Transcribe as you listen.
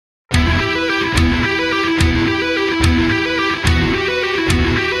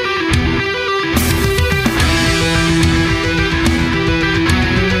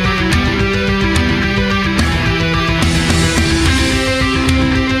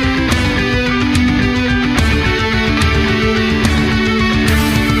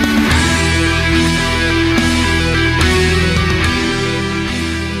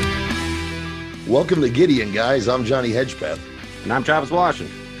Welcome to Gideon Guys. I'm Johnny Hedgepeth. And I'm Travis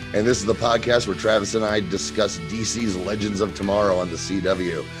Washington. And this is the podcast where Travis and I discuss DC's Legends of Tomorrow on the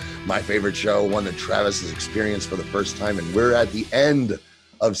CW. My favorite show, one that Travis has experienced for the first time, and we're at the end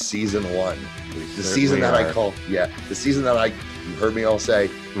of season one. The season that you heard me all say,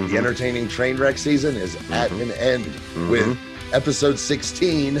 the entertaining train wreck season is at an end with episode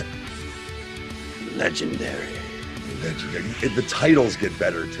 16, Legendary. The titles get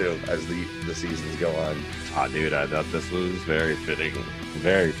better too as the seasons go on. Oh, dude, I thought this was very fitting.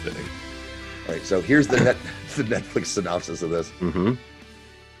 Very fitting. All right, so here's the Netflix synopsis of this.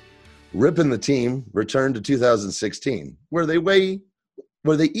 Rip and the team return to 2016, where they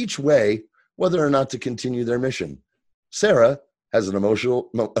each weigh whether or not to continue their mission. Sarah has an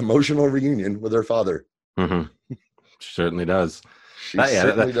emotional reunion with her father. Certainly does.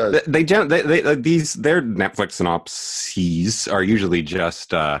 Certainly does. Their Netflix synopses are usually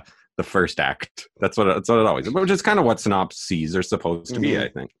just the first act. That's what it always is, which is kind of what synopses are supposed to be, I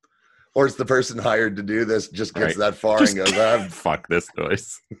think. Or it's the person hired to do this just gets that far and goes, fuck this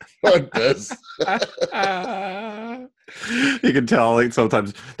noise. Fuck this. You can tell like,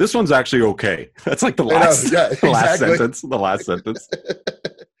 sometimes this one's actually okay. That's like the last sentence. The last sentence.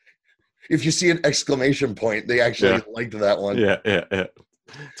 If you see an exclamation point, they actually liked that one. Yeah.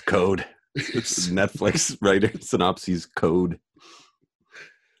 It's code. It's Netflix writer synopses code.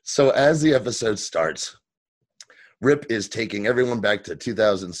 So as the episode starts, Rip is taking everyone back to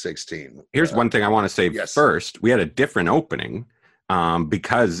 2016. Here's one thing I want to say first. We had a different opening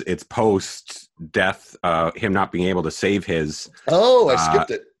because it's post-death, him not being able to save his... Oh, I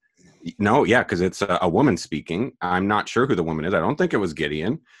skipped it. No, yeah, because it's a woman speaking. I'm not sure who the woman is. I don't think it was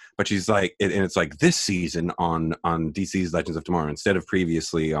Gideon. But she's like, and it's like this season on DC's Legends of Tomorrow instead of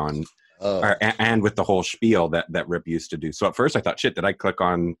previously on... and with the whole spiel that Rip used to do. So at first I thought, shit, did I click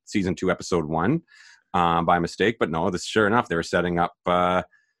on season 2, episode 1 by mistake? But no, sure enough, they were setting up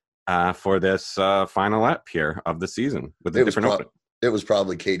for this final ep here of the season with a different opening. It was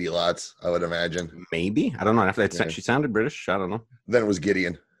probably Katie Lotz, I would imagine. Maybe. I don't know. She sounded British. I don't know. Then it was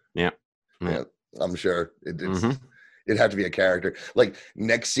Gideon. Yeah, I'm sure. It had to be a character. Like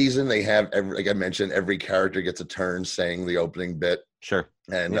next season, they have, like I mentioned, every character gets a turn saying the opening bit. Sure.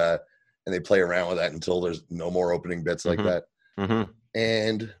 And they play around with that until there's no more opening bits like that.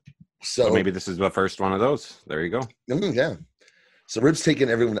 And so maybe this is the first one of those. There you go. Yeah. So Rip's taking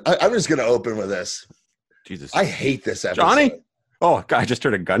everyone. I'm just going to open with this. Jesus. I hate this episode. Johnny? Oh, God, I just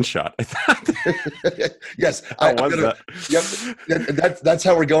heard a gunshot. Yes. That? Yep. That's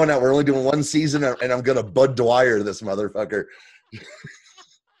how we're going out. We're only doing one season, and I'm going to Bud Dwyer this motherfucker.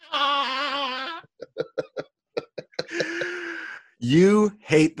 You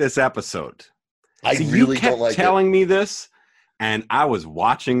hate this episode. I really don't like it. You kept telling me this, and I was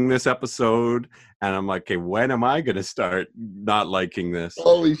watching this episode, and I'm like, okay, when am I going to start not liking this?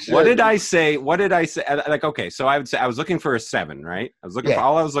 Holy shit. What did I say? Like, okay, so I would say I was looking for a 7, right? I was looking for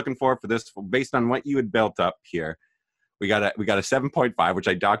all I was looking for this, based on what you had built up here. We got a 7.5, which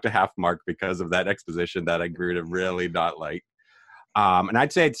I docked a half mark because of that exposition that I grew to really not like. And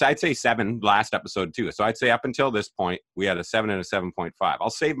I'd say 7 last episode too. So I'd say up until this point, we had a 7 and a 7.5. I'll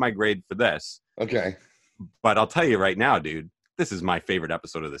save my grade for this. Okay. But I'll tell you right now, dude, this is my favorite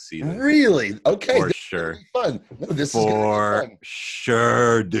episode of the season. Really? Okay. For sure. Fun. No, this for is gonna be fun.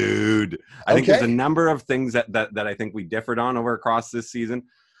 Sure, dude. I think there's a number of things that I think we differed on over across this season.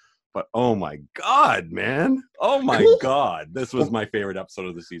 But oh my God, man. Oh my God. This was my favorite episode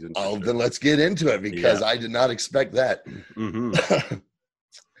of the season. Oh, then let's get into it because I did not expect that.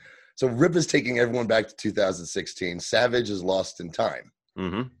 So Rip is taking everyone back to 2016. Savage is lost in time.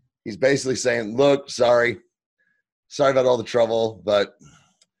 He's basically saying, look, sorry about all the trouble, but I'm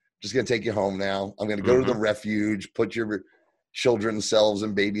just going to take you home now. I'm going to go to the refuge, put your children's selves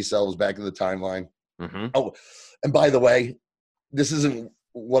and baby selves back in the timeline. Oh, and by the way, this isn't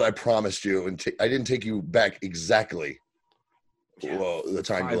what I promised you, and I didn't take you back exactly the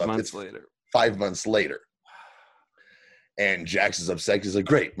time you left. 5 months later. 5 months later. And Jax is upset. He's like,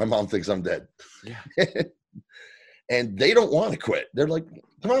 great, my mom thinks I'm dead. Yeah. And they don't want to quit. They're like,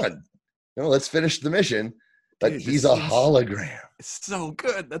 come on, let's finish the mission. But he's a hologram. It's so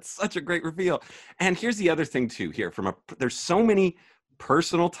good. That's such a great reveal. And here's the other thing too here, there's so many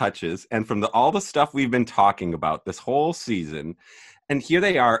personal touches, and from all the stuff we've been talking about this whole season. And here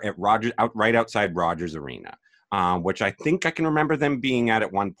they are at right outside Rogers Arena, which I think I can remember them being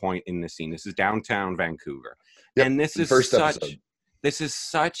at one point in the scene. This is downtown Vancouver. Yep, and this is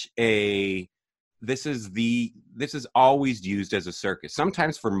such a this is always used as a circus,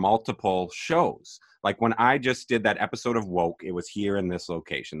 sometimes for multiple shows. Like when I just did that episode of Woke, it was here in this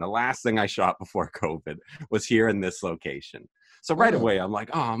location. The last thing I shot before COVID was here in this location. So right away, I'm like,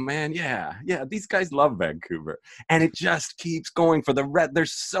 oh man, yeah, these guys love Vancouver. And it just keeps going for the red.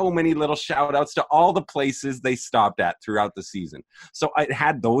 There's so many little shout outs to all the places they stopped at throughout the season. So it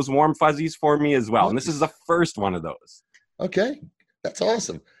had those warm fuzzies for me as well. And this is the first one of those. Okay. That's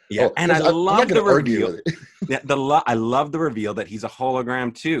awesome. Yeah, and I love the reveal. I love the reveal that he's a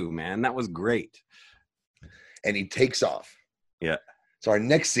hologram too, man. That was great. And he takes off. Yeah. So our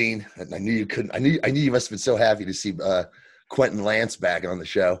next scene, I knew you couldn't. I knew you must have been so happy to see Quentin Lance back on the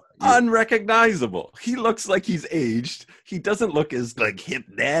show. Unrecognizable. He looks like he's aged. He doesn't look as like hip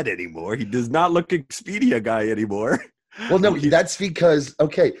dad anymore. He does not look Expedia guy anymore. Well, no, that's because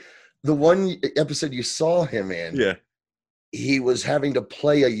the one episode you saw him in, he was having to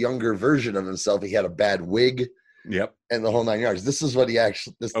play a younger version of himself. He had a bad wig. Yep. And the whole 9 yards. This is what he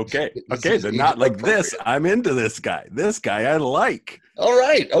actually. They're not like this. I'm into this guy. This guy I like. All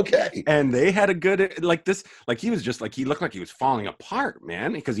right. Okay. And they had a good this. Like he was just like he looked like he was falling apart,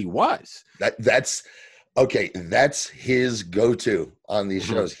 man, because he was. That's okay. That's his go-to on these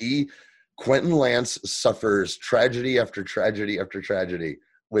shows. Quentin Lance suffers tragedy after tragedy after tragedy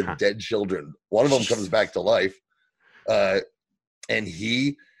with dead children. One of them comes back to life, and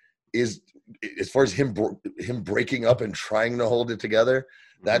he is. As far as him breaking up and trying to hold it together,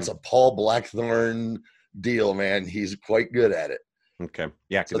 that's a Paul Blackthorne deal, man. He's quite good at it. Okay,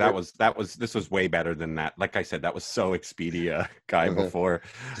 yeah, because this was way better than that. Like I said, that was so Expedia guy before.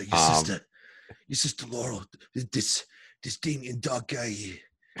 Your sister Laurel, this Damien dog guy,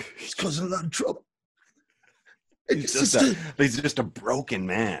 he's causing a lot of trouble. He's just a broken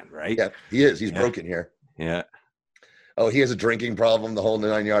man, right? Yeah, he is. He's broken here. Yeah. Oh, he has a drinking problem, the whole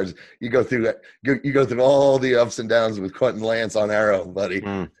 9 yards. You go through all the ups and downs with Quentin Lance on Arrow, buddy.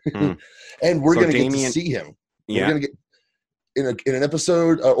 And we're going to get to see him. Yeah. We're going to get in an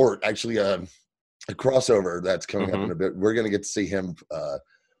episode, or actually a crossover that's coming up in a bit. We're going to get to see him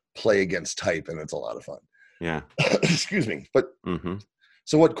play against type, and it's a lot of fun. Yeah. Excuse me. But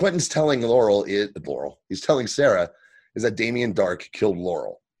so what Quentin's telling he's telling Sarah is that Damien Dark killed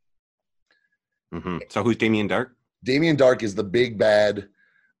Laurel. So who's Damien Dark? Damien Dark is the big bad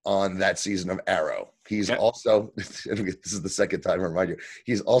on that season of Arrow. He's also, this is the second time I remind you,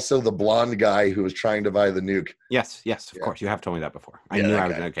 he's also the blonde guy who was trying to buy the nuke. Yes, of course. You have told me that before. I knew I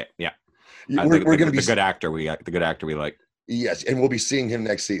was okay. Yeah. We're going to be the good actor we like. Yes, and we'll be seeing him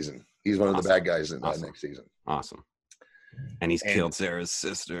next season. He's one of the bad guys in next season. Awesome. And he's killed Sarah's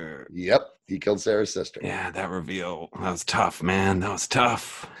sister. Yep, he killed Sarah's sister. Yeah, that reveal, that was tough, man. That was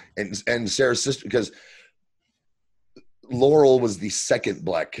tough. And Sarah's sister, because Laurel was the second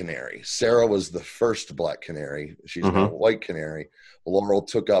Black Canary. Sarah was the first Black Canary. She's now a White Canary. Laurel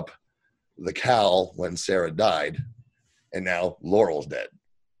took up the cowl when Sarah died, and now Laurel's dead.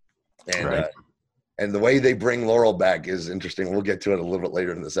 And and the way they bring Laurel back is interesting. We'll get to it a little bit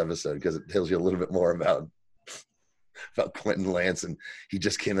later in this episode because it tells you a little bit more about Quentin Lance, and he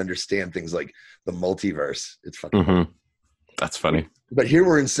just can't understand things like the multiverse. It's fucking That's funny. But here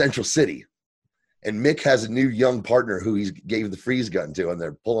we're in Central City. And Mick has a new young partner who he gave the freeze gun to, and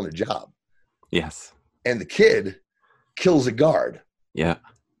they're pulling a job. Yes. And the kid kills a guard. Yeah.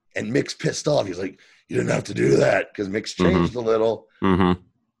 And Mick's pissed off. He's like, you didn't have to do that, because Mick's changed a little.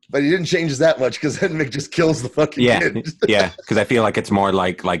 But he didn't change that much, because then Mick just kills the fucking kid. Yeah, because I feel like it's more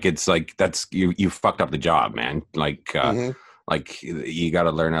like it's like that's you fucked up the job, man. Like you got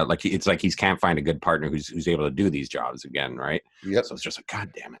to learn how. Like it's like he can't find a good partner who's able to do these jobs again, right? Yep. So it's just like,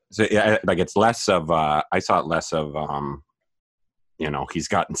 God damn it. So yeah, like it's less of. I saw it less of. He's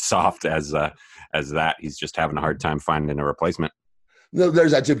gotten soft as that. He's just having a hard time finding a replacement. No,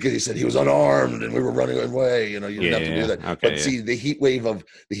 there's that too, because he said he was unarmed and we were running away. You didn't have to do that. Okay, but see, the heat wave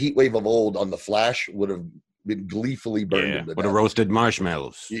of old on the Flash would have been gleefully burned. Would have roasted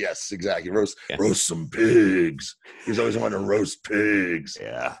marshmallows. Yes, exactly. Roast some pigs. He's always wanting to roast pigs.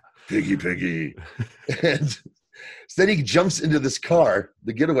 Yeah, piggy. And so then he jumps into this car,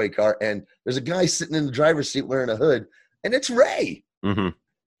 the getaway car, and there's a guy sitting in the driver's seat wearing a hood, and it's Ray.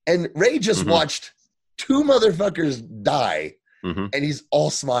 And Ray just watched two motherfuckers die. And he's all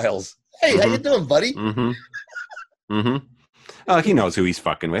smiles. Hey, how you doing, buddy? He knows who he's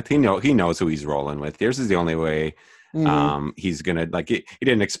fucking with. He knows who he's rolling with. This is the only way he's gonna he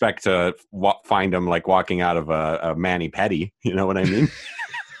didn't expect to find him like walking out of a mani pedi. You know what I mean?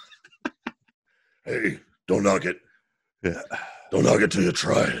 Hey, don't knock it. Yeah, don't knock it till you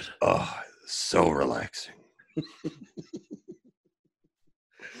try it. Oh, so relaxing.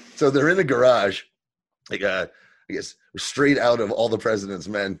 So they're in a garage, like I guess straight out of All the President's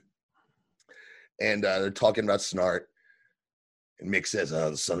Men, and they're talking about Snart. And Mick says,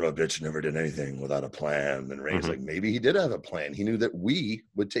 "Oh, the son of a bitch never did anything without a plan." And Ray's like, "Maybe he did have a plan. He knew that we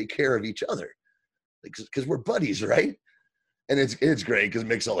would take care of each other, because we're buddies, right?" And it's great because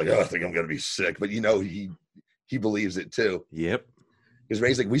Mick's all like, "Oh, I think I'm gonna be sick," but he believes it too. Yep. Because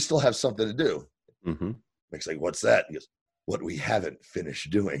Ray's like, "We still have something to do." Mick's like, "What's that?" He goes, "What we haven't finished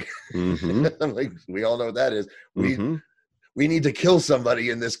doing." I'm like, "We all know what that is. We need to kill somebody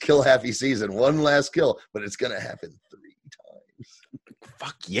in this kill happy season. One last kill, but it's gonna happen 3 times."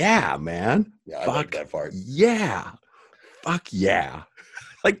 Fuck yeah, man. Yeah, I like that part. Yeah. Fuck yeah.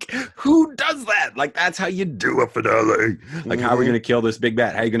 Like, who does that? Like, that's how you do a finale. Like, how are we going to kill this big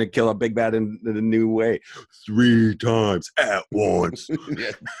bad? How are you going to kill a big bad in a new way? 3 times at once.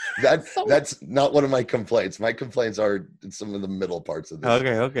 Yeah, that's not one of my complaints. My complaints are some of the middle parts of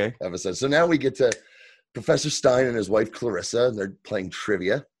this episode. So now we get to Professor Stein and his wife Clarissa, and they're playing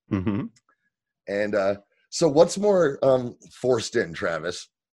trivia. And so what's more forced in, Travis?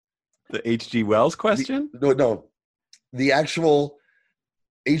 The H.G. Wells question? No. The actual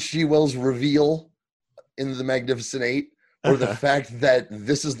H.G. Wells reveal in the Magnificent Eight, or the fact that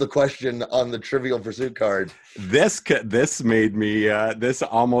this is the question on the Trivial Pursuit card. This made me this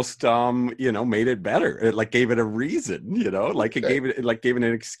almost made it better. It like gave it a reason, like it gave it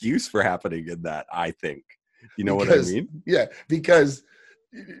an excuse for happening in that, I think. You know what I mean? Yeah, because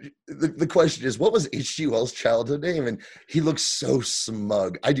the question is, what was H.G. Wells' childhood name? And he looks so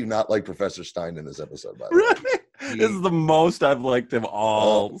smug. I do not like Professor Stein in this episode, by the way. This is the most I've liked him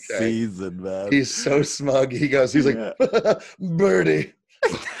all season, man. He's so smug. He's like, Birdie.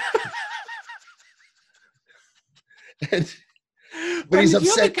 But he's upset.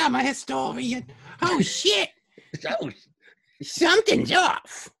 You become a historian. Oh, shit. Something's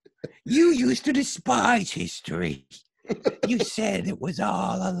off. You used to despise history. You said it was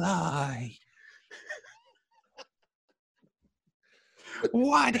all a lie.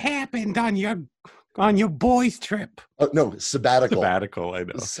 What happened on your boys' trip? Oh, no, sabbatical. Sabbatical, I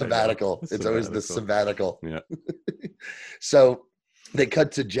know. Sabbatical. It's always the sabbatical. Yeah. So they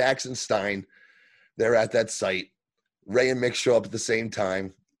cut to Jackson Stein. They're at that site. Ray and Mick show up at the same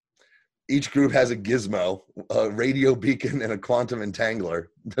time. Each group has a gizmo, a radio beacon, and a quantum entangler.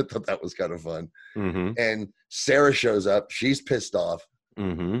 I thought that was kind of fun. And Sarah shows up. She's pissed off.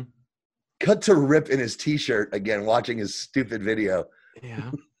 Cut to Rip in his T-shirt again, watching his stupid video.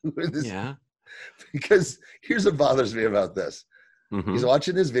 Yeah. Yeah. Because here's what bothers me about this. He's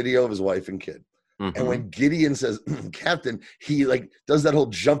watching this video of his wife and kid. And when Gideon says, Captain, he like does that whole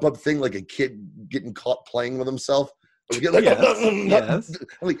jump up thing like a kid getting caught playing with himself. Like, yes.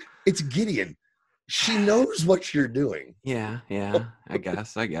 I'm like, it's Gideon. She knows what you're doing. Yeah, I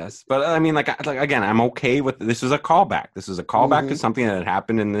guess. But I mean, like again, I'm okay with this. Is a callback. This is a callback to something that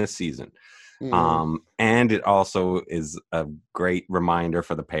happened in this season. And it also is a great reminder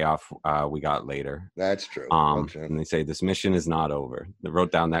for the payoff we got later. That's true. And they say this mission is not over. They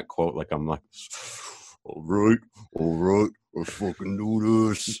wrote down that quote like I'm like, all right, let's fucking do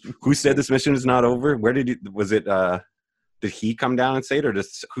this. Who said this mission is not over? Where did did he come down and say it, or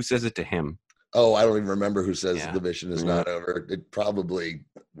who says it to him? Oh, I don't even remember who says the mission is not over. It probably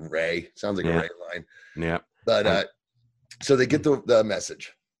Ray. Sounds like a Ray line. Yeah. But so they get the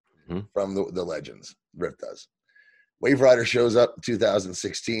message from the legends. Rip does. Wave Rider shows up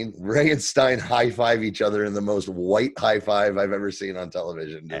 2016. Ray and Stein high-five each other in the most white high-five I've ever seen on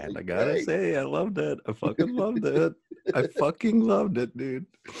television. Dude. And I gotta say, I loved it. I fucking loved it. I fucking loved it, dude.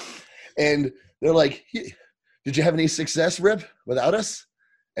 And they're like, did you have any success, Rip, without us?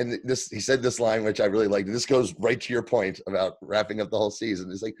 And he said this line, which I really liked. This goes right to your point about wrapping up the whole season.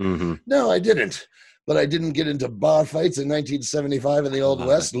 He's like, no, I didn't. But I didn't get into bar fights in 1975 in the Old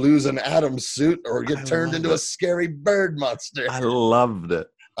West, lose an Atom suit, or get turned into a scary bird monster. I loved it.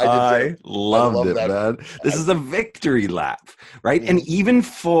 I loved it, man. This is a victory lap, right? And even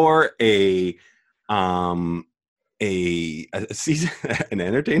for a season, an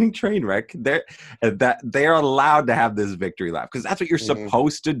entertaining train wreck, they're allowed to have this victory lap because that's what you're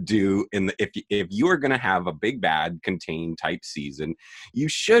supposed to do. If you are going to have a big bad contained type season, you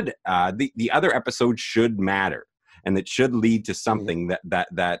should the other episode should matter, and it should lead to something that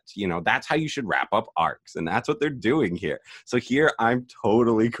that's how you should wrap up arcs, and that's what they're doing here. So here, I'm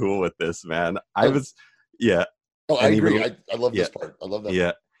totally cool with this, man. I agree. I love this part. I love that.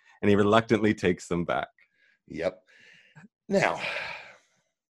 Yeah, and he reluctantly takes them back. Yep. Now,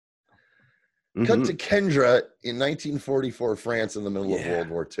 cut to Kendra in 1944 France in the middle of World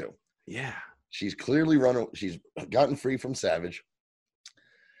War II. Yeah. She's gotten free from Savage.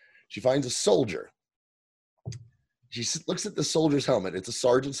 She finds a soldier. She looks at the soldier's helmet. It's a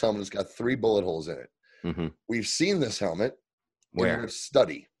sergeant's helmet. It's got 3 bullet holes in it. Mm-hmm. We've seen this helmet in Where? her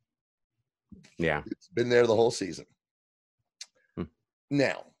study. Yeah. It's been there the whole season. Hmm.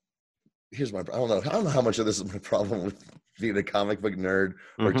 Now, here's my, I don't know how much of this is my problem with being a comic book nerd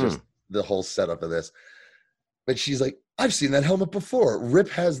or just the whole setup of this. But she's like, I've seen that helmet before. Rip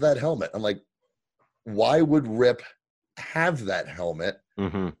has that helmet. I'm like, why would Rip have that helmet?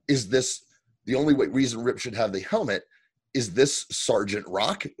 Mm-hmm. Is this the only reason Rip should have the helmet? Is this Sergeant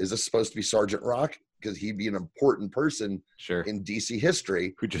Rock? Is this supposed to be Sergeant Rock? Because he'd be an important person in DC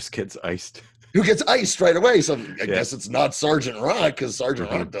history. Who just gets iced. Who gets iced right away. So I guess it's not Sergeant Rock because Sergeant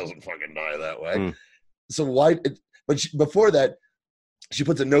Rock doesn't fucking die that way. So why? Before that, she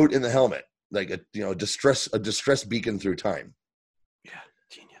puts a note in the helmet, like a distress beacon through time. Yeah,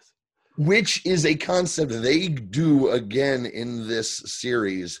 genius. Which is a concept they do again in this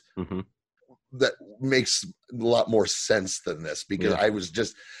series that makes a lot more sense than this, because I was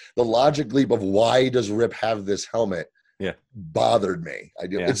just the logic leap of why does Rip have this helmet bothered me.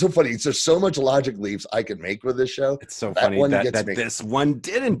 It's so funny. There's so much logic leaps I could make with this show. It's so funny that this one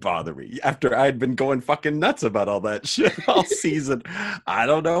didn't bother me after I'd been going fucking nuts about all that shit all season. I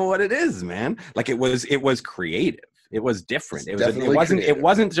don't know what it is, man. Like it was creative. It was different. It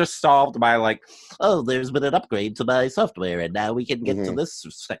wasn't just solved by like, oh, there's been an upgrade to my software and now we can get to this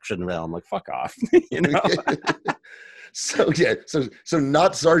section realm. Like, fuck off. You know? So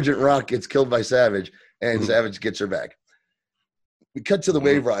not Sergeant Rock gets killed by Savage and Savage gets her back. We cut to the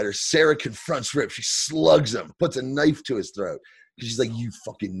Wave Rider. Sarah confronts Rip. She slugs him, puts a knife to his throat. She's like, you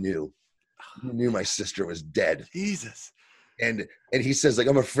fucking knew. You knew my sister was dead. Jesus. And he says, like,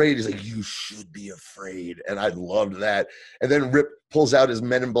 I'm afraid. He's like, you should be afraid. And I loved that. And then Rip pulls out his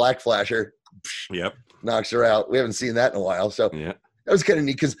Men in Black flasher. Yep. Knocks her out. We haven't seen that in a while. So that was kind of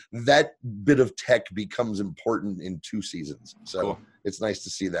neat because that bit of tech becomes important in 2 seasons. So it's nice to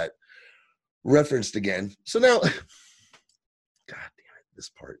see that referenced again. So now, God damn it, this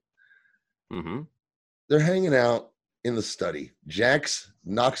part. They're hanging out in the study. Jax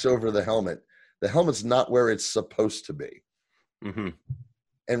knocks over the helmet. The helmet's not where it's supposed to be. And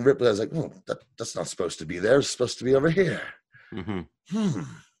Rip was like, oh, that's not supposed to be there. It's supposed to be over here.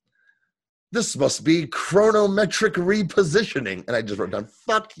 This must be chronometric repositioning. And I just wrote down,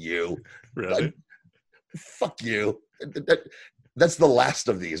 fuck you. Really? Fuck you. That's the last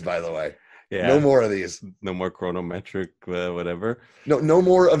of these, by the way. Yeah. No more of these. No more chronometric, whatever. No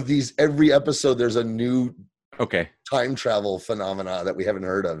more of these. Every episode, there's a new time travel phenomena that we haven't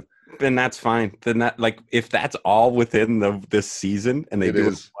heard of. Then that's fine. Then that, like, if that's all within this season and they do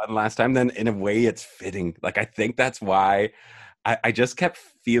it one last time, then in a way it's fitting. Like, I think that's why I just kept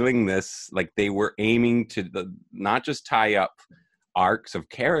feeling this, like they were aiming to not just tie up arcs of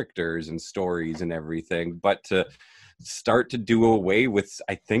characters and stories and everything, but to start to do away with,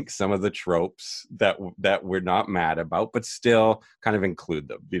 I think, some of the tropes that we're not mad about, but still kind of include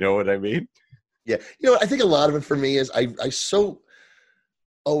them. You know what I mean? Yeah. I think a lot of it for me is I so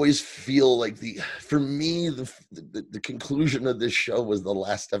always feel like the conclusion of this show was the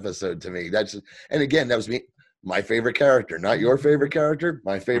last episode to me. And again, that was my favorite character, not your favorite character.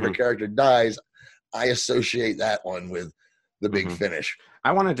 My favorite character dies. I associate that one with the big finish.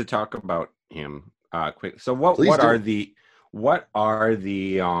 I wanted to talk about him quick. So what are the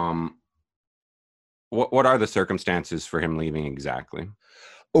circumstances for him leaving exactly?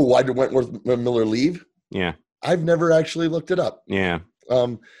 Oh, why did Wentworth Miller leave? Yeah. I've never actually looked it up. Yeah.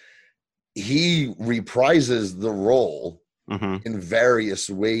 He reprises the role in various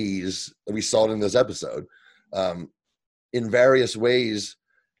ways. We saw it in this episode. In various ways,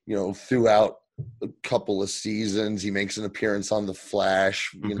 throughout a couple of seasons, he makes an appearance on The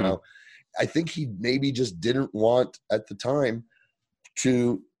Flash. I think he maybe just didn't want at the time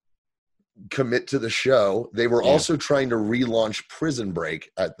to commit to the show. They were also trying to relaunch Prison Break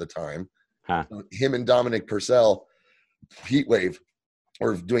at the time. Him and Dominic Purcell, Heatwave,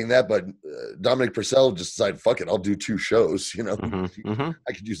 were doing that, but Dominic Purcell just decided, fuck it, I'll do 2 shows.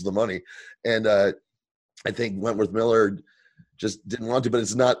 I could use the money. And I think Wentworth Miller just didn't want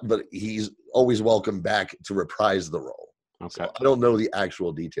to, but he's always welcome back to reprise the role. So I don't know the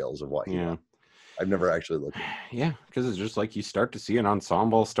actual details of what he wants. I've never actually looked at it. Yeah, because it's just like you start to see an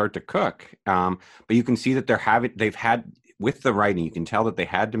ensemble start to cook. But you can see that they've had, with the writing, you can tell that they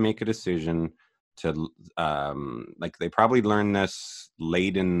had to make a decision to, they probably learned this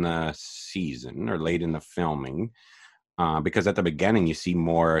late in the season or late in the filming. because at the beginning you see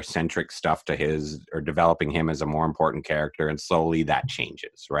more centric stuff to his, or developing him as a more important character, and slowly that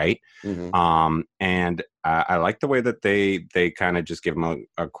changes, right? And I like the way that they kind of just give him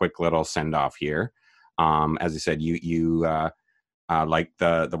a quick little send off here. As I said, you like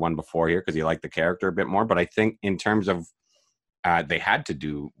the one before here because you like the character a bit more, but I think in terms of they had to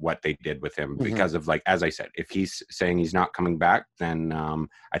do what they did with him because of, like, as I said, if he's saying he's not coming back, then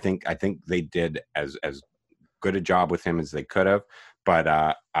I think they did as good a job with him as they could have. But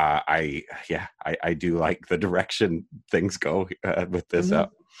I do like the direction things go with this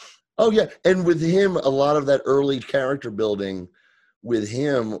up. Oh yeah, and with him, a lot of that early character building with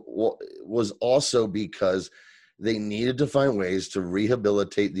him was also because they needed to find ways to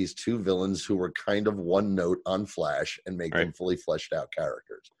rehabilitate these two villains who were kind of one note on Flash and make them fully fleshed out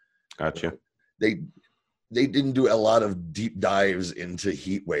characters. Gotcha. They didn't do a lot of deep dives into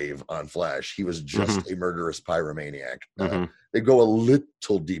Heatwave on Flash. He was just a murderous pyromaniac. They go a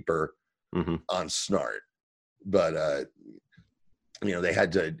little deeper on Snart, but they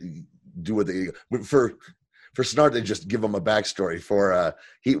had to do what they for Snart. They just give him a backstory. For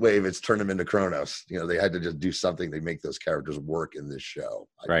Heatwave, it's turn him into Kronos. They had to just do something to make those characters work in this show.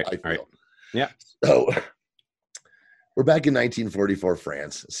 I feel. Yeah. So we're back in 1944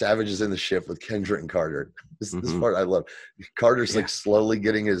 France. Savage is in the ship with Kendra and Carter. This part I love. Carter's like slowly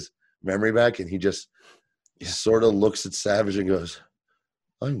getting his memory back, and he just sort of looks at Savage and goes,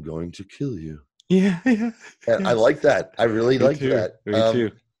 "I'm going to kill you." Yeah. And I like that. I really like that. Me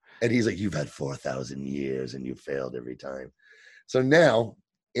too. And he's like, "You've had 4,000 years and you failed every time." So now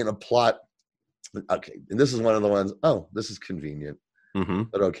in a plot, okay, and this is one of the ones, this is convenient,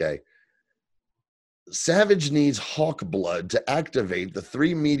 but okay. Savage needs Hawk blood to activate the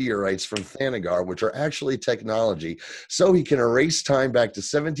 3 meteorites from Thanagar, which are actually technology, so he can erase time back to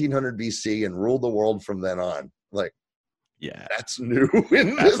 1700 BC and rule the world from then on. Like, yeah, that's new.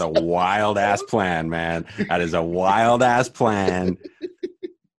 That's a wild ass plan, man. That is a wild ass plan.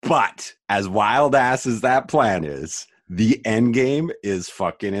 But as wild ass as that plan is, the end game is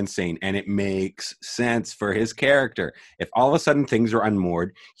fucking insane, and it makes sense for his character. If all of a sudden things are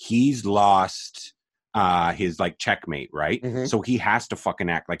unmoored, he's lost his like checkmate, right? So he has to fucking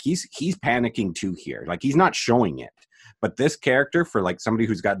act like he's panicking too here. Like, he's not showing it. But this character, for like somebody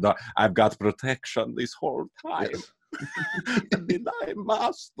who's got I've got protection this whole time. Yes. And the Nine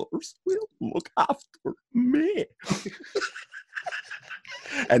Masters will look after me.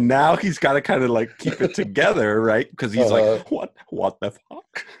 And now he's got to kind of like keep it together, right? Because he's like, what the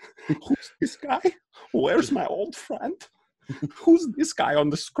fuck? Who's this guy? Where's my old friend? Who's this guy on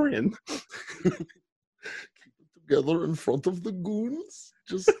the screen? Keep it together in front of the goons.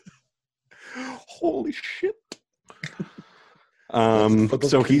 Just holy shit.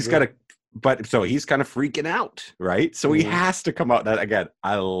 So he's got to. So he's kind of freaking out, right? So he has to come out. That again,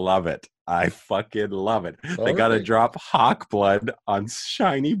 I love it. I fucking love it. They got to drop Hawk blood on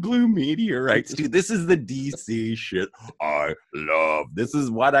shiny blue meteorites. Dude, this is the DC shit I love. This is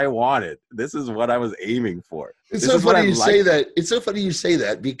what I wanted. This is what I was aiming for. It's so funny you say that. It's so funny you say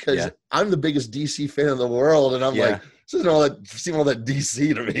that because I'm the biggest DC fan in the world, and I'm like, this isn't all that. Seem all that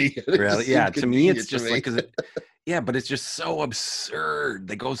DC to me. Really? Yeah. To me, it's just like but it's just so absurd.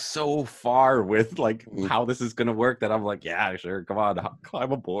 They go so far with like how this is gonna work that I'm like, yeah, sure, come on,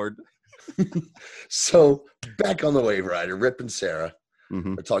 climb aboard. So back on the Wave Rider, Rip and Sarah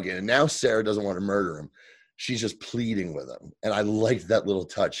are talking, and now Sarah doesn't want to murder him. She's just pleading with him, and I like that little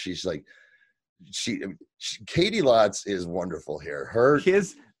touch. She's like, Katie Lotz is wonderful here.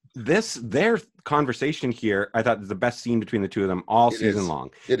 Their conversation here, I thought, was the best scene between the two of them all season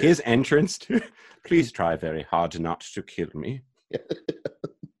long. His entrance to, "Please try very hard not to kill me."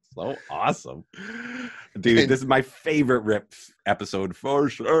 So awesome. Dude, this is my favorite Rip episode for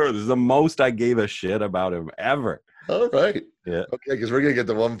sure. This is the most I gave a shit about him ever. All right. Yeah. Okay, because we're going to get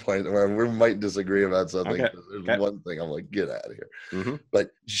to one point where we might disagree about something. Okay. There's one thing I'm like, get out of here.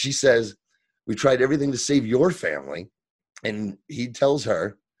 But she says, "We tried everything to save your family." And he tells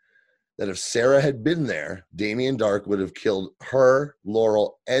her that if Sarah had been there, Damien Dark would have killed her,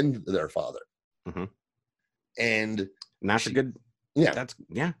 Laurel, and their father. And that's a good...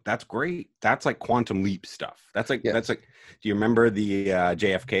 That's great. That's like Quantum Leap stuff. That's like, do you remember the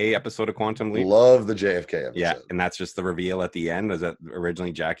JFK episode of Quantum Leap? Love the JFK episode. Yeah, and that's just the reveal at the end. Was that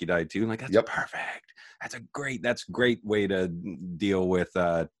originally Jackie died too? Like, that's perfect. That's a great way to deal with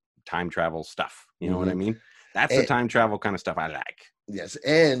time travel stuff. You know what I mean? That's the time travel kind of stuff I like. Yes,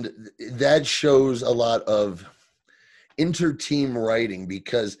 and that shows a lot of inter-team writing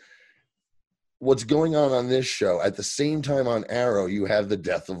because what's going on this show, at the same time on Arrow, you have the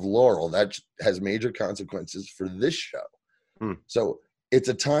death of Laurel. That has major consequences for this show. So it's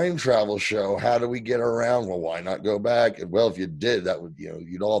a time travel show. How do we get around? Well, why not go back? Well, if you did, that would,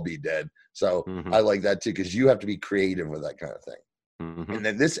 you'd all be dead. So I like that too, because you have to be creative with that kind of thing. And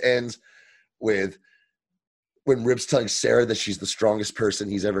then this ends with when Rip's telling Sarah that she's the strongest person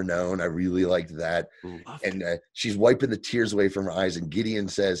he's ever known. I really liked that. And she's wiping the tears away from her eyes. And Gideon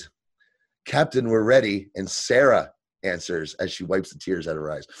says, Captain, we're ready. And Sarah answers as she wipes the tears out of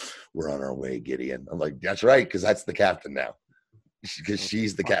her eyes, we're on our way, Gideon. I'm like, that's right, because that's the captain now. Because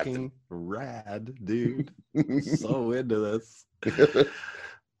she's the captain. Rad, dude. So into this.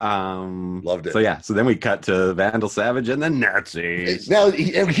 Loved it. So yeah, so then we cut to Vandal Savage and the Nazis. Now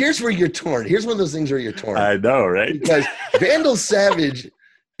here's where you're torn. Here's one of those things where you're torn. I know, right? Because Vandal Savage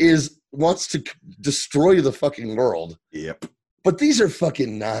wants to destroy the fucking world. Yep. But these are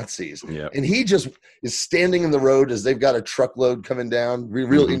fucking Nazis. Yep. And he just is standing in the road as they've got a truckload coming down.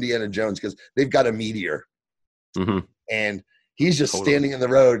 Real Indiana Jones, because they've got a meteor. And he's just standing in the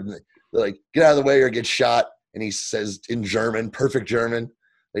road. And they're like, get out of the way or get shot. And he says in German, perfect German,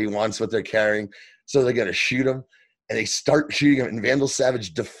 that he wants what they're carrying. So they're going to shoot him. And they start shooting him. And Vandal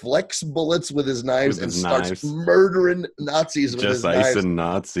Savage deflects bullets with his knives and starts murdering Nazis with his knives. Just icing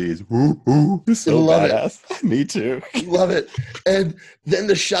Nazis. Ooh, so badass. Me too. Love it. And then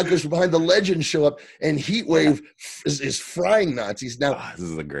the shot goes behind, the legends show up, and Heatwave is frying Nazis. Now, this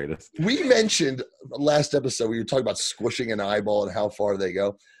is the greatest. We mentioned last episode where you were talking about squishing an eyeball and how far they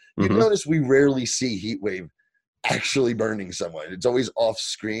go. You notice we rarely see Heatwave actually burning someone. It's always off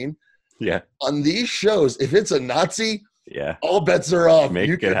screen. Yeah. On these shows, if it's a Nazi, all bets are off. Make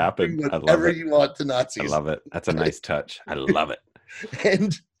it happen. Whatever you want to Nazis. I love it. That's a nice touch. I love it.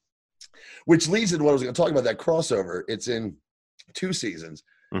 And which leads into what I was going to talk about, that crossover. It's in 2 seasons.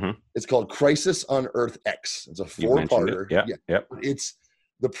 It's called Crisis on Earth X. It's a 4-parter. Yep. It's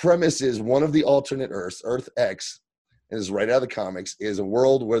the premise is one of the alternate Earths, Earth X, and this is right out of the comics, is a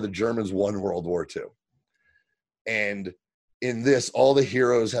world where the Germans won World War II. And in this, all the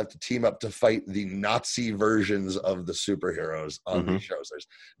heroes have to team up to fight the Nazi versions of the superheroes on these shows. There's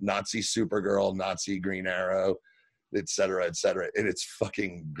Nazi Supergirl, Nazi Green Arrow, et cetera, et cetera. And it's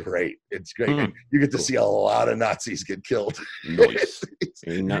fucking great. It's great. And you get to see a lot of Nazis get killed. Nice.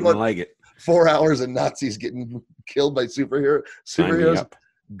 Ain't nothing like it. 4 hours of Nazis getting killed by superheroes.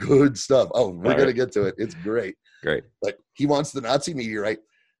 Good stuff. Oh, we're going to get to it. It's great. Great. But he wants the Nazi meteorite.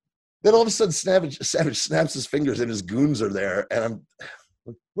 Then all of a sudden, Savage snaps his fingers and his goons are there. And I'm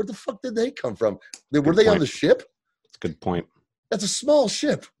like, where the fuck did they come from? Were they on the ship? That's a good point. That's a small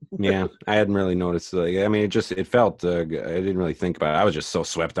ship. Yeah, I hadn't really noticed. I mean, it felt, I didn't really think about it. I was just so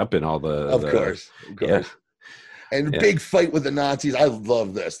swept up in all the. Of course. Yeah. And big fight with the Nazis. I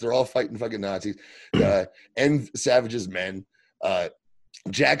love this. They're all fighting fucking Nazis. And Savage's men.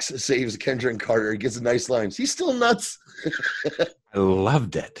 Jax saves Kendra and Carter. He gets a nice line. He's still nuts. I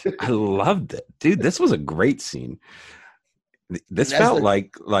loved it. Dude, this was a great scene. This felt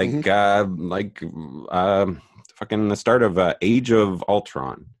like fucking the start of Age of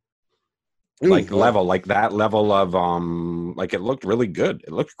Ultron. Level of like it looked really good.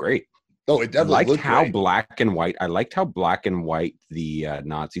 It looked great. Oh, it definitely looked great. I liked how black and white the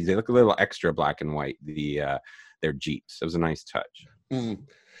Nazis. They look a little extra black and white. Their Jeeps. It was a nice touch.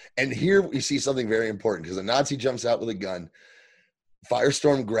 And here we see something very important, because a Nazi jumps out with a gun.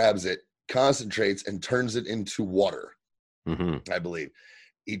 Firestorm grabs it, concentrates, and turns it into water. I believe.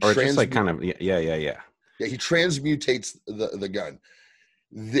 He transmutates the gun.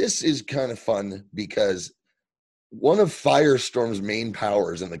 This is kind of fun because one of Firestorm's main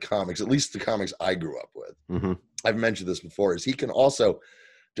powers in the comics, at least the comics I grew up with, I've mentioned this before, is he can also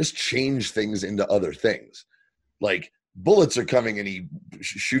just change things into other things. Like bullets are coming and he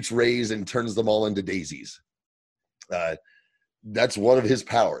shoots rays and turns them all into daisies. That's one of his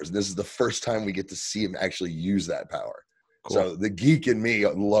powers. This is the first time we get to see him actually use that power. Cool. So the geek in me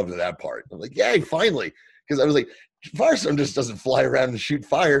loved that part. I'm like, yay, finally. Because I was like, Firestorm just doesn't fly around and shoot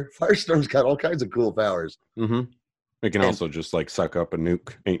fire. Firestorm's got all kinds of cool powers. It can also just like suck up a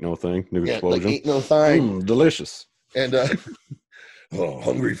nuke. Ain't no thing. Nuke explosion. Like, ain't no thing. Delicious. And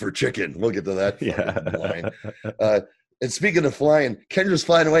hungry for chicken. We'll get to that. Yeah. And speaking of flying, Kendra's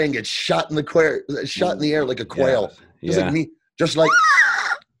flying away and gets shot in the air like a quail. Like me, just like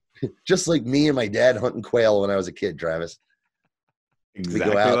me and my dad hunting quail when I was a kid, Travis.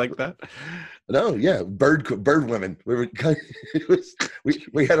 Exactly like that. No, yeah, bird women. We were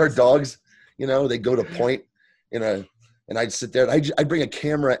we had our dogs. They go to point and I'd sit there and I'd bring a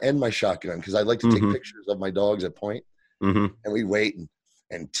camera and my shotgun because I like to take pictures of my dogs at point. And we wait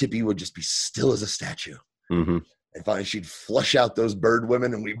and Tippy would just be still as a statue. Mm-hmm. And finally, she'd flush out those bird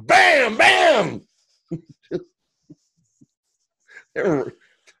women, and we bam, bam. They were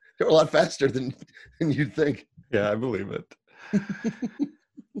a lot faster than you'd think. Yeah, I believe it.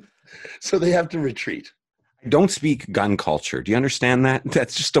 So they have to retreat. I don't speak gun culture. Do you understand that?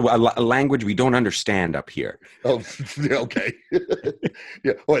 That's just a language we don't understand up here. Oh, okay.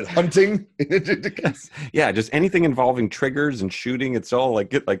 Yeah. What, hunting? Yeah, just anything involving triggers and shooting. It's all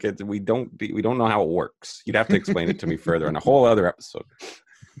we don't know how it works. You'd have to explain it to me further in a whole other episode.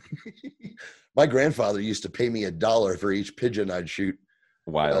 My grandfather used to pay me $1 for each pigeon I'd shoot.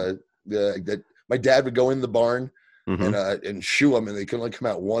 Wow. That my dad would go in the barn and shoo them, and they could only come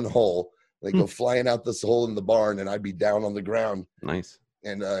out one hole. They go flying out this hole in the barn, and I'd be down on the ground. Nice.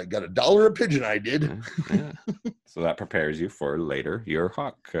 And got $1 a pigeon. I did. Yeah. So that prepares you for later your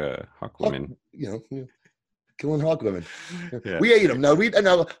hawk women. Killing hawk women. Yeah. We ate them. Now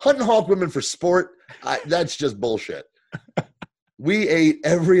hunting hawk women for sport. That's just bullshit. We ate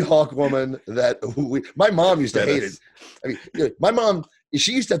every hawk woman my mom used to hate it. I mean, my mom,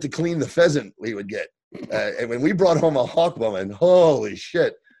 she used to have to clean the pheasant we would get. And when we brought home a hawk woman, holy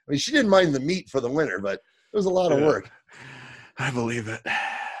shit. I mean, she didn't mind the meat for the winter, but it was a lot of work. I believe it.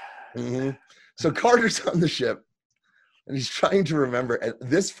 Mm-hmm. So Carter's on the ship, and he's trying to remember. And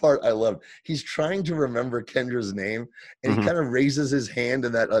this part I loved. He's trying to remember Kendra's name, and he kind of raises his hand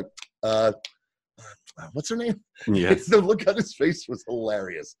in that, what's her name? Yes. The look on his face was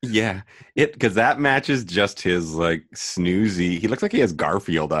hilarious. Yeah, because that matches just his snoozy. He looks like he has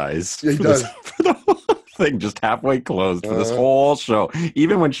Garfield eyes. Yeah, he does. For the whole thing, just halfway closed for this whole show.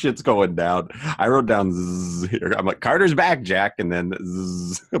 Even when shit's going down, I wrote down zzz here. I'm like, Carter's back, Jack, and then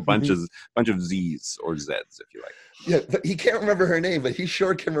zzz, a bunch of Z's or Z's, if you like. Yeah, but he can't remember her name, but he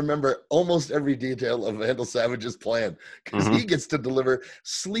sure can remember almost every detail of Vandal Savage's plan, because he gets to deliver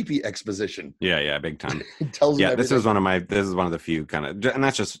sleepy exposition. Yeah, big time. He tells him this is one of the few kind of, and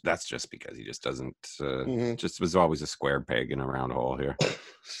that's just because he just doesn't just was always a square peg in a round hole here.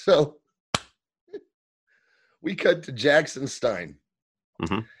 So we cut to Jackson Stein,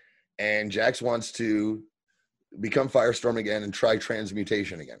 and Jax wants to become Firestorm again and try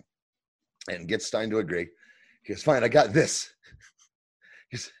transmutation again, and get Stein to agree. He goes, fine, I got this.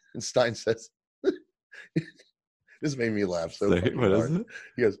 And Stein says, this made me laugh so what is it?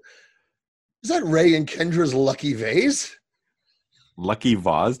 He goes, is that Ray and Kendra's lucky vase? Lucky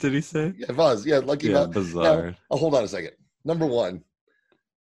vase, did he say? Yeah, vase. Yeah, lucky vase. Bizarre. Now, hold on a second. Number one,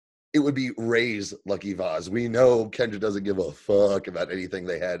 it would be Ray's lucky vase. We know Kendra doesn't give a fuck about anything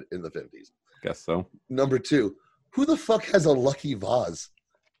they had in the 50s. Guess so. Number two, who the fuck has a lucky vase?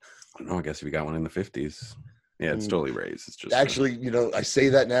 Oh, I guess we got one in the 50s. Yeah, it's totally Ray's. It's just actually, I say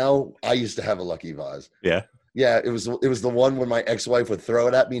that now. I used to have a lucky vase. Yeah. Yeah, it was the one when my ex-wife would throw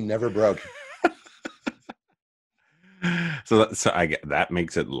it at me, never broke. So that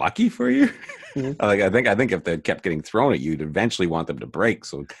makes it lucky for you. I think if they kept getting thrown at you, you'd eventually want them to break,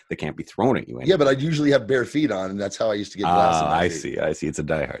 so they can't be thrown at you anymore. Yeah, but I'd usually have bare feet on, and that's how I used to get glass in my feet. I see. It's a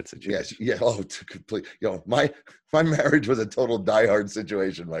diehard situation. Yes, yeah. Oh, complete. My marriage was a total diehard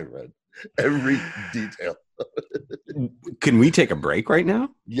situation, my friend. Every detail. Can we take a break right now?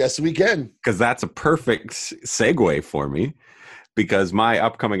 Yes, we can. Because that's a perfect segue for me. Because my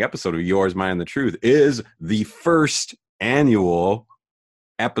upcoming episode of Yours, Mine, and the Truth is the first annual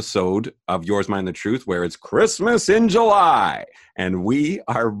episode of Yours, Mine, and the Truth, where it's Christmas in July. And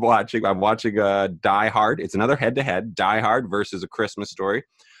I'm watching Die Hard. It's another head-to-head, Die Hard versus A Christmas Story,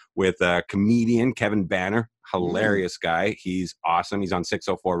 with comedian Kevin Banner. Hilarious guy. He's awesome. He's on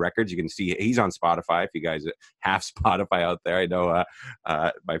 604 Records. You can see he's on Spotify if you guys have Spotify out there. I know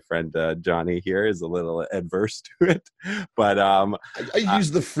my friend Johnny here is a little adverse to it. But I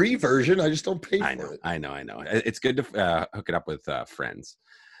use the free version. I just don't pay for it. I know. It's good to hook it up with friends.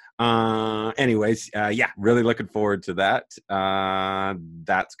 Anyways, really looking forward to that.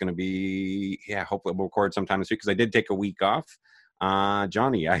 That's going to be, hopefully we'll record sometime this week, because I did take a week off.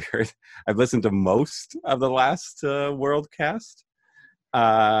 Johnny, I heard I've listened to most of the last Worldcast.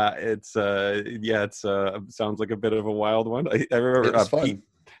 It's sounds like a bit of a wild one. I remember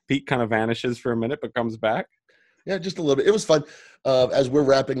Pete kind of vanishes for a minute but comes back. Yeah, just a little bit. It was fun. As we're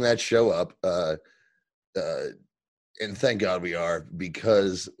wrapping that show up, and thank God we are,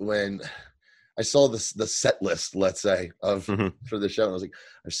 because when I saw the set list, let's say, for the show, and I was like,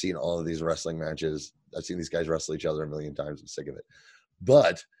 I've seen all of these wrestling matches. I've seen these guys wrestle each other a million times. I'm sick of it.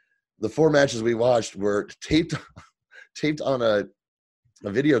 But the 4 matches we watched were taped on a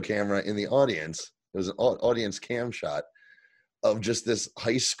video camera in the audience. It was an audience cam shot of just this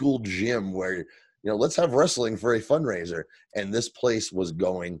high school gym where let's have wrestling for a fundraiser. And this place was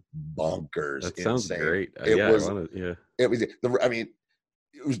going bonkers. That sounds great.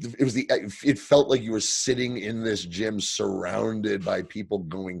 It felt like you were sitting in this gym surrounded by people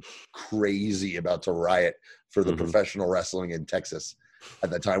going crazy about to riot for the professional wrestling in Texas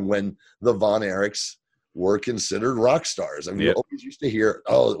at that time, when the Von Erichs were considered rock stars. I mean, you always used to hear,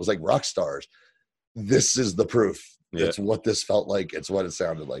 it was like rock stars. This is the proof. It's what this felt like. It's what it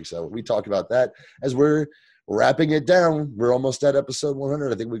sounded like. So we talk about that as we're wrapping it down. We're almost at episode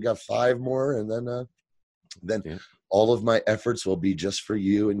 100. I think we've got 5 more, and then all of my efforts will be just for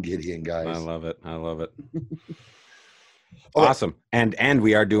you and Gideon, guys. I love it. Awesome. And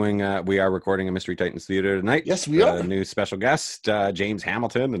we are recording a Mystery Titans Theater tonight. Yes, we are. A new special guest, James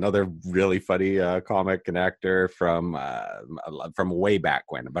Hamilton, another really funny comic and actor from way back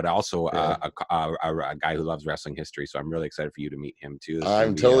when, but also a guy who loves wrestling history. So I'm really excited for you to meet him too.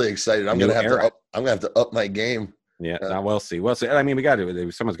 I'm totally excited. I'm gonna have to up my game. Yeah, we'll see. I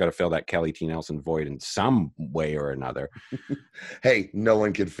mean, someone's got to fill that Kelly T. Nelson void in some way or another. Hey, no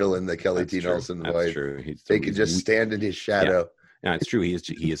one can fill in the Kelly T. Nelson void. That's true. They could just stand in his shadow. Yeah, it's true. He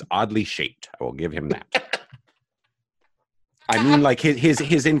is oddly shaped. I will give him that. I mean, like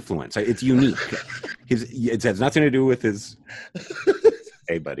his influence. It's unique. It has nothing to do with his.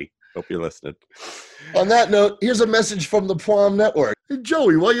 Hey, buddy. Hope you're listening. On that note, here's a message from the Prom Network. Hey,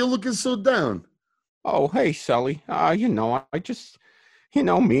 Joey, why are you looking so down? Oh, hey, Sully. I just,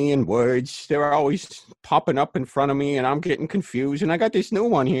 me and words, they're always popping up in front of me and I'm getting confused. And I got this new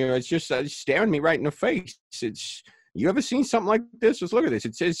one here. It's just staring me right in the face. You ever seen something like this? Just look at this.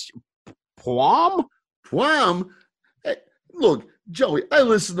 It says Prom? Prom? Hey, look, Joey, I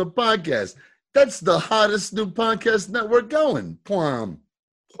listen to podcasts. That's the hottest new podcast network going. Prom.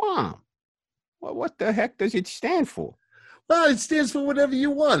 Prom? Well, what the heck does it stand for? Well, it stands for whatever you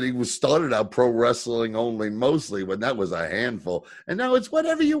want. It was started out pro wrestling only, mostly, when that was a handful. And now it's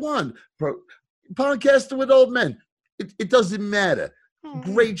whatever you want. Podcasting with old men. It doesn't matter.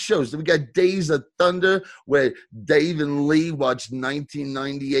 Great shows. We got Days of Thunder, where Dave and Lee watched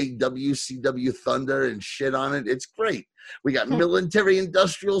 1998 WCW Thunder and shit on it. It's great. We got Military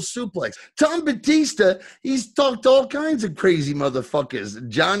Industrial Suplex. Tom Batista, he's talked to all kinds of crazy motherfuckers.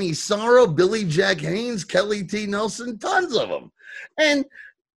 Johnny Sorrow, Billy Jack Haynes, Kelly T. Nelson, tons of them. And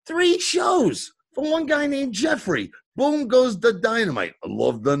 3 shows from one guy named Jeffrey. Boom goes the Dynamite. I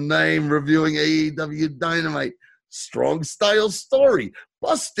love the name, reviewing AEW Dynamite. Strong Style Story.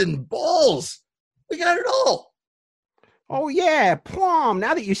 Bustin' Balls. We got it all. Oh, yeah, Prom.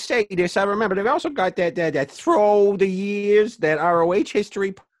 Now that you say this, I remember they've also got that Throw the Years, that ROH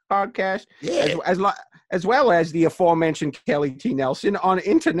history podcast, as well as the aforementioned Kelly T. Nelson on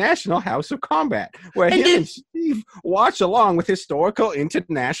International House of Combat, where him and Steve watch along with historical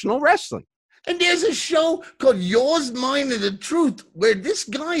international wrestling. And there's a show called Yours, Mine, and the Truth, where this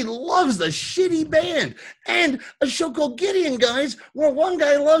guy loves a shitty band. And a show called Gideon Guys, where one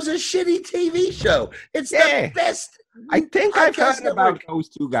guy loves a shitty TV show. It's the best. I think I've heard about those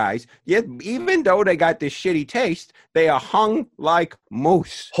 2 guys. Yet, even though they got this shitty taste, they are hung like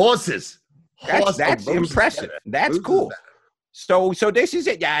moose. Horses. That's impressive. That's cool. So this is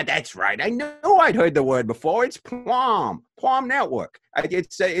it. Yeah, that's right. I know I'd heard the word before. It's Prom Network.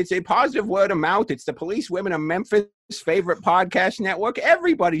 It's a positive word of mouth. It's the Police Women of Memphis' favorite podcast network.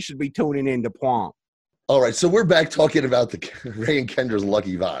 Everybody should be tuning in to Prom. All right, so we're back talking about the Ray and Kendra's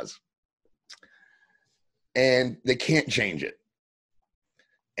Lucky Vase. And they can't change it.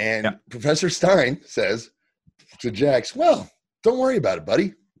 And Professor Stein says to Jax, well, don't worry about it,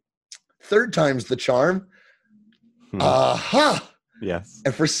 buddy. 3rd time's the charm. Aha! Yes.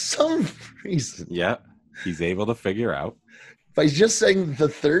 And for some reason, he's able to figure out. By just saying the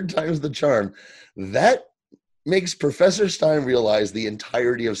 3rd time's the charm, that makes Professor Stein realize the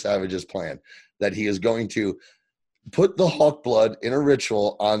entirety of Savage's plan, that he is going to put the hawk blood in a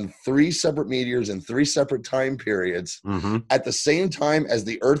ritual on 3 separate meteors in 3 separate time periods at the same time as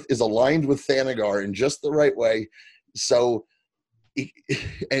the Earth is aligned with Thanagar in just the right way. So,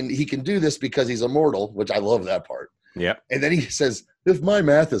 he can do this because he's immortal, which I love that part. Yeah. And then he says, if my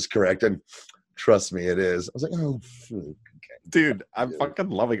math is correct, and trust me, it is. I was like, oh, okay. Dude, I'm fucking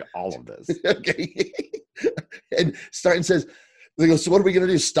loving all of this. Okay. And Stein says, they go, so what are we going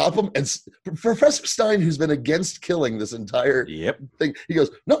to do? Stop him? And Professor Stein, who's been against killing this entire thing, he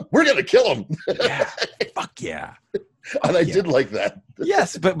goes, no, we're going to kill him. Yeah. Fuck yeah. And I did like that.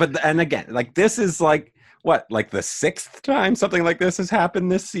 Yes, but and again, like this is like what, like the 6th time something like this has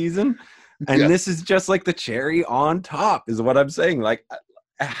happened this season? And this is just like the cherry on top is what I'm saying. Like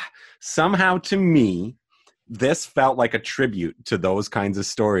somehow to me, this felt like a tribute to those kinds of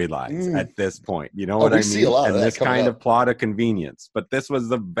storylines at this point. You know what I mean? See a lot and of this kind up. of plot of convenience. But this was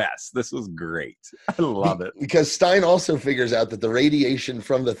the best. This was great. I love it. Because Stein also figures out that the radiation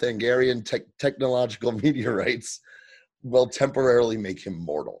from the Thangarian technological meteorites will temporarily make him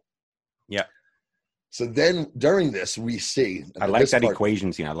mortal. Yeah. So then during this, we see. I like that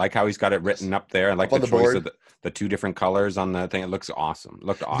equation scene. I like how he's got it written up there. I like the choice of the two different colors on the thing. It looks awesome. It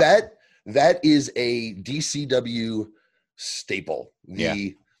looked awesome. That is a DCW staple.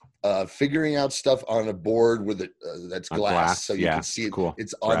 Figuring out stuff on a board with it that's glass, so you can see it. Cool.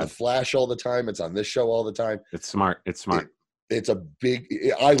 It's on the Flash all the time. It's on this show all the time. It's smart. It's smart. It's a big.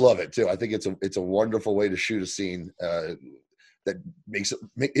 I love it too. I think it's a wonderful way to shoot a scene that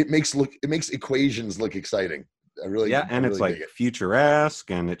makes equations look exciting. And it's like futuresque,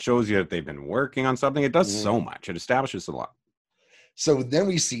 and it shows you that they've been working on something. It does so much. It establishes a lot. So then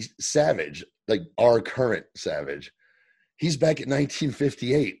we see Savage, like our current Savage. He's back at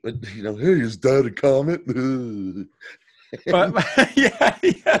 1958, but hey, is that a comet? The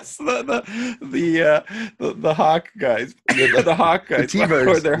Hawk guys, the Hawk guys, the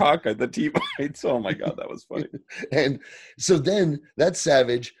T-birds, or their Hawk guys, the T-birds. Oh my God, that was funny. And so then that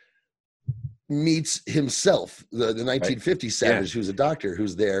Savage meets himself, the 1950 Savage, who's a doctor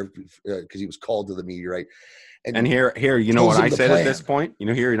who's there because he was called to the meteorite. And here, you know what I said at this point? You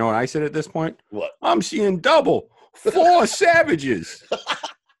know what I said at this point? What? I'm seeing double. 4 Savages.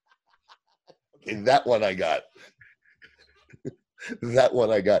 Okay, that one I got. That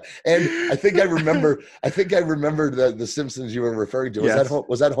one I got. And I think I remember the Simpsons you were referring to.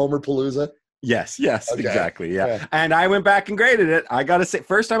 Was that Homer Palooza? Yes, okay. Exactly. Yeah. And I went back and graded it. I gotta say,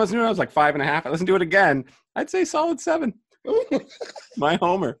 first time I was doing it, I was like 5.5. I listened to it again. I'd say solid 7. My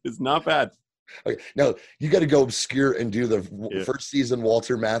Homer is not bad. Okay, now you got to go obscure and do the first season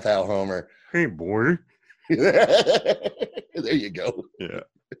Walter Matthau Homer. Hey, boy. There you go. Yeah.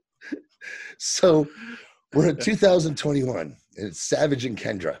 So we're in 2021, and it's Savage and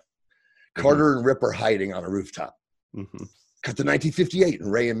Kendra. Carter and Rip are hiding on a rooftop. Mm-hmm. Cut to 1958, and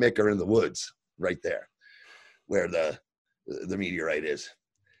Ray and Mick are in the woods, right there, where the meteorite is.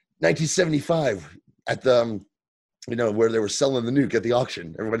 1975, at the where they were selling the nuke at the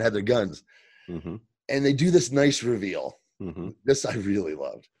auction. Everyone had their guns. Mm-hmm. And they do this nice reveal. Mm-hmm. This I really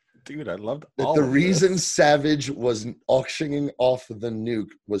loved. Dude, I loved that. The reason Savage was auctioning off the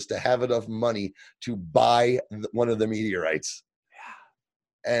nuke was to have enough money to buy one of the meteorites.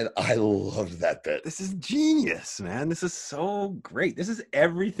 Yeah. And I loved that bit. This is genius, man. This is so great. This is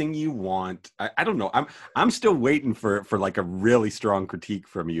everything you want. I don't know. I'm still waiting for like a really strong critique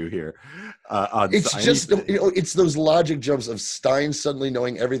from you here. It's just, it's those logic jumps of Stein suddenly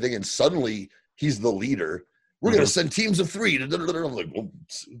knowing everything, and suddenly he's the leader. We're going to send teams of 3. I'm like, well,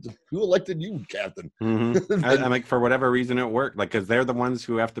 who elected you, Captain? Mm-hmm. I'm like, for whatever reason, it worked. Like, because they're the ones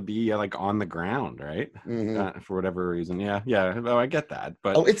who have to be like on the ground, right? Mm-hmm. For whatever reason, yeah. Oh, I get that,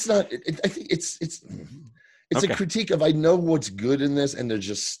 but it's not. I think it's a critique of I know what's good in this, and there's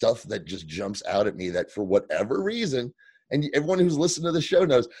just stuff that just jumps out at me that for whatever reason, and everyone who's listened to the show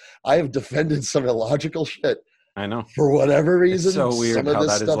knows I have defended some illogical shit. I know. For whatever reason. It's so weird how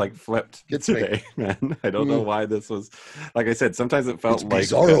that is like flipped today, man. I don't know why this was, like I said, sometimes it felt like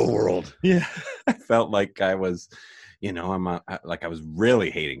bizarro world. Yeah. I felt like I was, I was really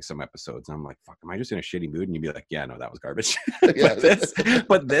hating some episodes. And I'm like, fuck, am I just in a shitty mood? And you'd be like, yeah, no, that was garbage.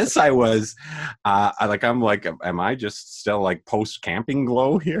 but this I was, I'm like, am I just still like post camping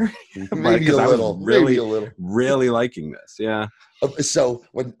glow here? Maybe a little. Maybe a little. Really liking this. Yeah. So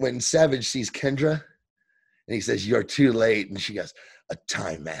when Savage sees Kendra, and he says, "You're too late," and she goes, "A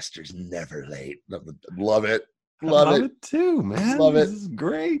time master's never late." Love it. Love it too, man. Love it. This is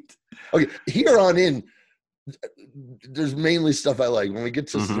great. Okay, here on in, there's mainly stuff I like. When we get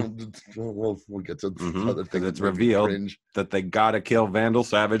to we'll get to other things. It's revealed that they gotta kill Vandal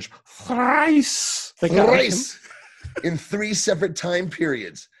Savage thrice. In 3 separate time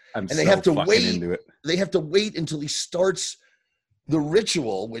periods, they have to wait. They have to wait until he starts the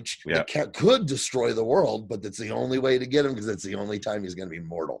ritual, which could destroy the world, but that's the only way to get him because that's the only time he's going to be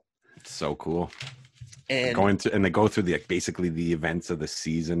mortal. It's so cool. And they go through basically the events of the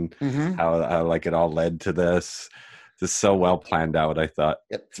season, how like it all led to this. Just so well planned out, I thought.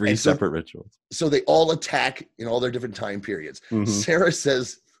 Yep. 3 separate rituals. So they all attack in all their different time periods. Sarah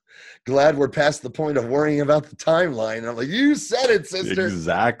says, "Glad we're past the point of worrying about the timeline." And I'm like, you said it, sister.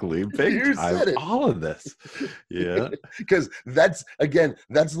 Exactly. Big time. Said it. All of this. Yeah. Because that's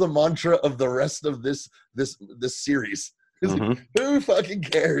the mantra of the rest of this series. Who fucking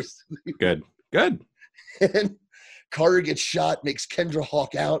cares? Good. And Carter gets shot, makes Kendra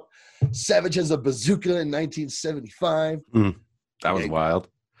Hawk out. Savage has a bazooka in 1975. That was wild.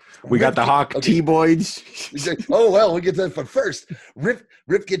 We got the Hawk T-boys. Oh, well, we get to that. But first, Rip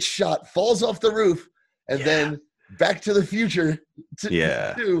gets shot, falls off the roof, and then Back to the Future.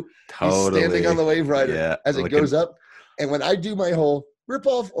 Totally. He's standing on the Wave Rider as it goes up. And when I do my whole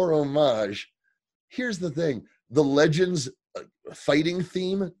rip-off or homage, here's the thing. The Legends fighting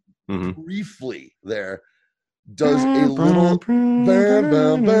theme, briefly there, does a little...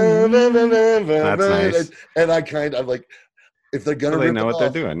 That's nice. And I kind of like... If they're gonna, they know what they're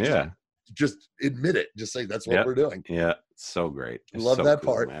doing. Yeah, just admit it. Just say that's what we're doing. Yeah, so great. It's Love so that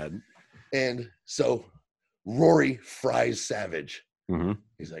cool, part. Man. And so Rory fries Savage.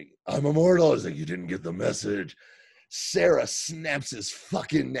 He's like, "I'm immortal." He's like, "You didn't get the message." Sarah snaps his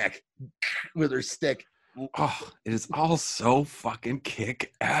fucking neck with her stick. Oh, it is all so fucking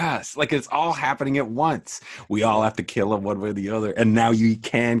kick ass. Like, it's all happening at once. We all have to kill him one way or the other. And now you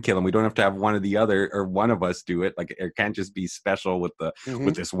can kill him. We don't have to have one or the other, or one of us do it. Like, it can't just be special with the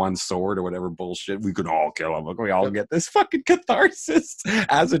with this one sword or whatever bullshit. We could all kill him. Like, we all get this fucking catharsis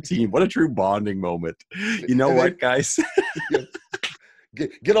as a team. What a true bonding moment. You know what, guys?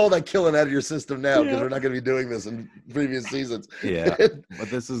 Get all that killing out of your system now, because we're not going to be doing this in previous seasons. Yeah, but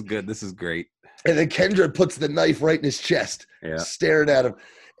this is good. This is great. And then Kendra puts the knife right in his chest, staring at him.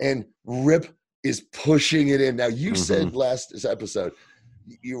 And Rip is pushing it in. Now, you said last episode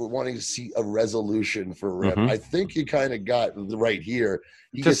you were wanting to see a resolution for Rip. I think you kind of got right here.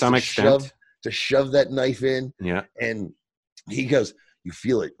 He to some extent. To shove that knife in. Yeah. And he goes, "You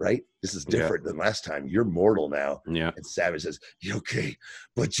feel it, right? This is different than last time. You're mortal now." Yeah. And Savage says, "Okay,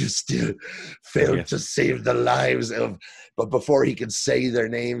 but you still failed to save the lives of..." But before he can say their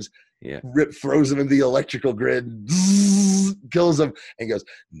names, Rip throws him in the electrical grid, kills him, and goes,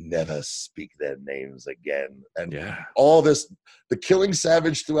 "Never speak their names again." And all this, the killing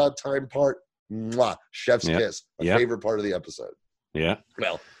Savage throughout time part, chef's kiss. My favorite part of the episode. Yeah.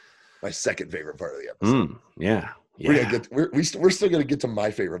 Well, my second favorite part of the episode. Yeah. We're still gonna get to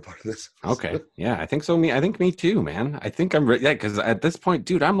my favorite part of this. Okay. Yeah, I think so. I think me too, man. I think I'm ready. Yeah, because at this point,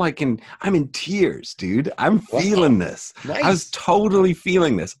 dude, I'm in tears, dude. I'm feeling this. Nice. I was totally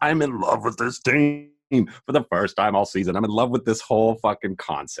feeling this. I'm in love with this team for the first time all season. I'm in love with this whole fucking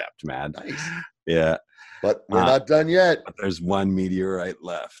concept, man. Nice. Yeah. But we're not done yet. But there's one meteorite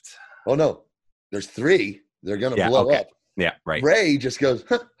left. Oh no, there's 3. They're gonna blow up. Yeah, right. Ray just goes,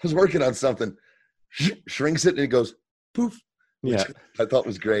 I was working on something. Shrinks it and it goes poof. Which I thought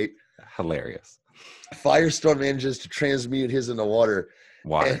was great. Hilarious. Firestorm manages to transmute his into water.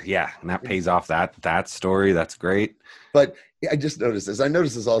 And that pays off that story. That's great. But I just noticed this. I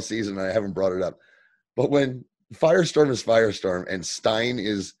noticed this all season and I haven't brought it up. But when Firestorm is Firestorm and Stein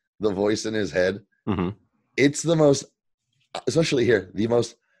is the voice in his head, it's the most, especially here, the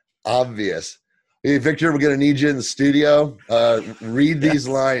most obvious. Hey, Victor, we're going to need you in the studio. Read these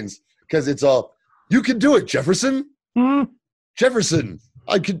lines, because it's all, "You can do it, Jefferson. Jefferson,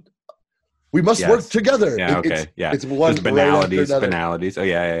 we must work together." Yeah, okay. It's one banalities. Oh,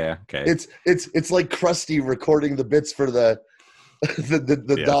 yeah. Okay. It's like Krusty recording the bits for the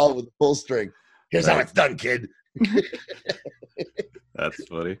doll with the pull string. Here's how it's done, kid. That's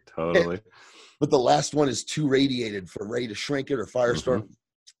funny. Totally. But the last one is too radiated for Ray to shrink it or Firestorm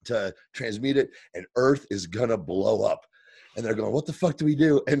to transmute it, and Earth is gonna blow up. And they're going, "What the fuck do we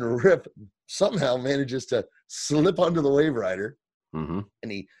do?" And Rip somehow manages to slip onto the Wave Rider, and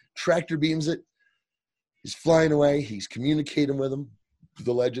he tractor beams it. He's flying away. He's communicating with them,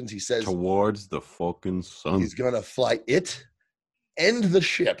 the Legends. He says, towards the fucking sun. He's gonna fly it and the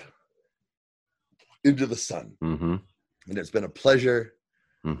ship into the sun. And it's been a pleasure,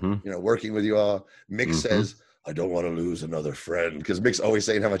 working with you all. Mick says, "I don't want to lose another friend," because Mick's always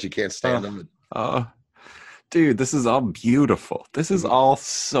saying how much he can't stand him. Dude, this is all beautiful. This is all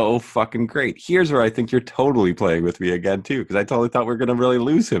so fucking great. Here's where I think you're totally playing with me again, too, because I totally thought we were going to really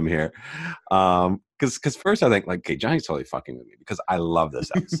lose him here. Because first I think, like, okay, Johnny's totally fucking with me because I love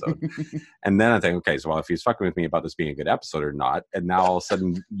this episode. And then I think, okay, so, well, if he's fucking with me about this being a good episode or not, and now all of a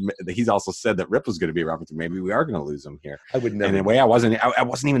sudden he's also said that Rip was going to be around with him, maybe we are going to lose him here. I would never. And in a way, I wasn't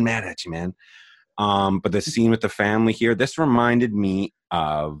even mad at you, man. But the scene with the family here, this reminded me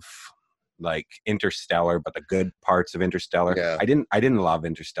of like Interstellar, but the good parts of Interstellar. Yeah. I didn't love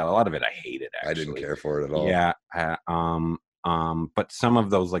Interstellar. A lot of it I hated, actually. I didn't care for it at all. Yeah. But some of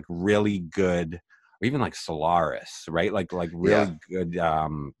those like really good, or even like Solaris, right? Like really good,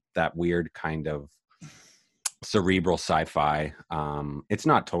 that weird kind of cerebral sci-fi. It's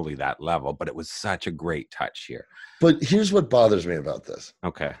not totally that level, but it was such a great touch here. But here's what bothers me about this.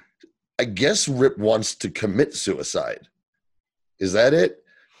 Okay. I guess Rip wants to commit suicide. Is that it?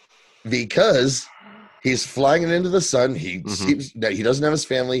 Because he's flying into the sun. He seems that he doesn't have his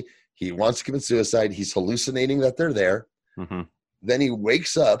family. He wants to commit suicide. He's hallucinating that they're there. Then he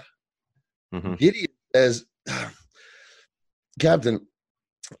wakes up. Gideon says, Captain,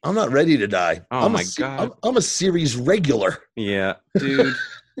 I'm not ready to die. Oh, my God. I'm a series regular. Yeah, dude.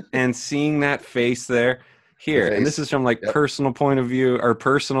 And seeing that face there. Here, and this is from like personal point of view or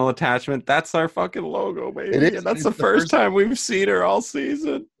personal attachment. That's our fucking logo, baby. It is. And that's the first time we've seen her all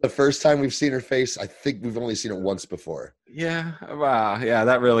season. The first time we've seen her face, I think we've only seen it once before. Yeah. Wow. Yeah,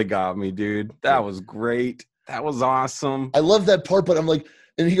 that really got me, dude. That was great. That was awesome. I love that part, but I'm like,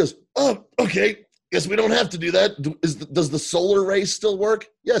 and he goes, oh, okay. Guess we don't have to do that. Does the solar ray still work?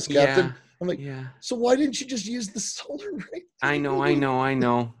 Yes, Captain. Yeah. I'm like, so why didn't you just use the solar ray? I know.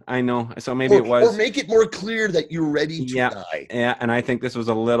 So maybe it was. Or make it more clear that you're ready to die. Yeah, and I think this was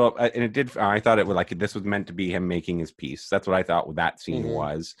a little, and it did, I thought it was like, this was meant to be him making his peace. That's what I thought that scene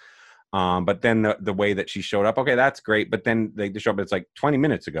was. But then the way that she showed up, okay, that's great. But then they show up, it's like 20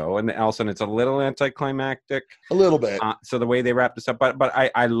 minutes ago, and all of a sudden it's a little anticlimactic. A little bit. So the way they wrapped this up, but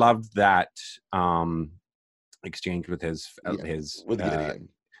I loved that exchange with his with Gideon.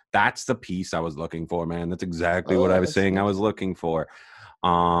 That's the piece I was looking for, man. That's exactly what I was saying I was looking for.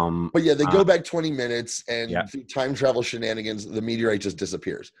 But yeah, they go back 20 minutes, and through time travel shenanigans, the meteorite just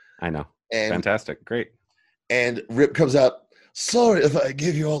disappears. I know. And, fantastic. Great. And Rip comes out, sorry if I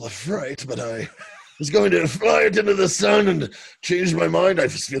gave you all the fright, but I was going to fly it into the sun and changed my mind. I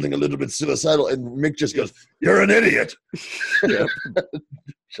was feeling a little bit suicidal. And Mick just goes, you're an idiot.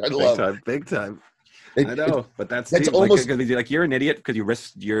 Big time. I know, but that's almost like you're an idiot because you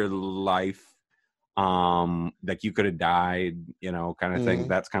risked your life. Like you could have died, kind of thing.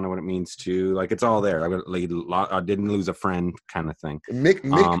 That's kind of what it means too. Like it's all there. I didn't lose a friend, kind of thing.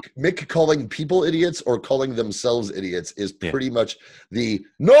 Mick calling people idiots or calling themselves idiots is pretty much the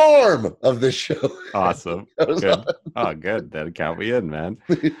norm of this show. Awesome. Good. Oh, good. That'd count me in, man.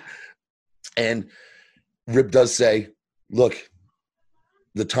 And Rip does say, "Look,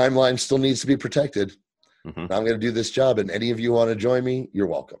 the timeline still needs to be protected. I'm going to do this job, and any of you want to join me, you're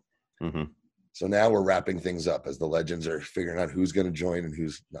welcome." So now we're wrapping things up as the legends are figuring out who's going to join and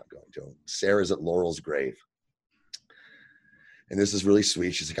who's not going to. Sarah's at Laurel's grave. And this is really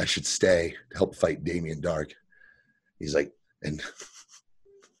sweet. She's like, I should stay to help fight Damien Dark. He's like, and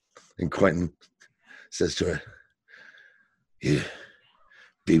Quentin says to her, yeah,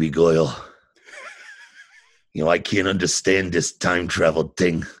 baby Goyle, I can't understand this time travel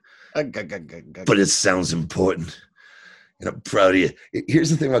thing, but it sounds important. And I'm proud of you. Here's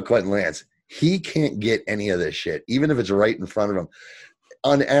the thing about Quentin Lance. He can't get any of this shit, even if it's right in front of him.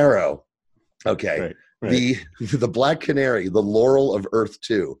 On Arrow, okay, right. The Black Canary, the Laurel of Earth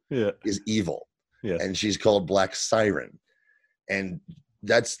 2, is evil. Yeah. And she's called Black Siren. And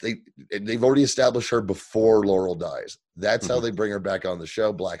they've already established her before Laurel dies. That's how they bring her back on the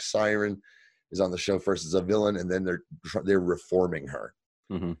show. Black Siren is on the show first as a villain, and then they're reforming her.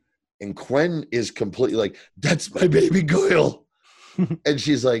 And Quentin is completely like, that's my baby Goyle. And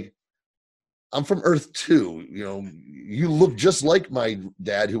she's like, I'm from Earth 2. You look just like my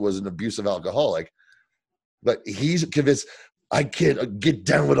dad, who was an abusive alcoholic. But he's convinced, I can't get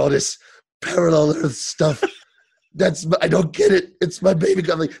down with all this parallel Earth stuff. I don't get it. It's my baby.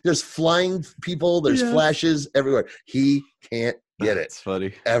 Like, there's flying people. There's flashes everywhere. He can't get it. It's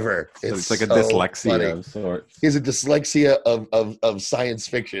funny. Ever. It's like a dyslexia of sorts. He's a dyslexia of science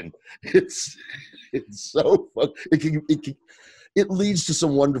fiction. It's so fun. It leads to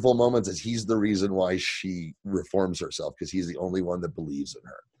some wonderful moments as he's the reason why she reforms herself, because he's the only one that believes in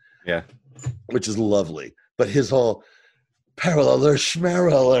her. Yeah. Which is lovely. But his whole parallelers,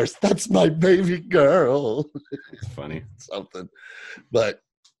 schmarrelers, that's my baby girl. It's funny. Something. But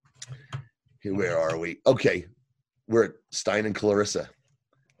where are we? Okay. We're at Stein and Clarissa.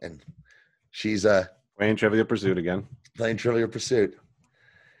 And she's playing Trivial Pursuit again. Playing Trivial Pursuit.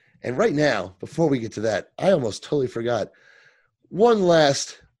 And right now, before we get to that, I almost totally forgot. One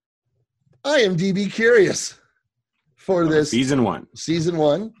last IMDb Curious for this season 1. Season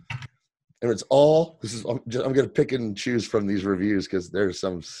 1. And it's all, I'm going to pick and choose from these reviews because there's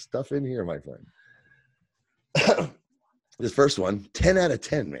some stuff in here, my friend. This first one, 10 out of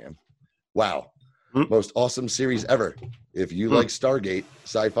 10, man. Wow. Most awesome series ever. If you like Stargate,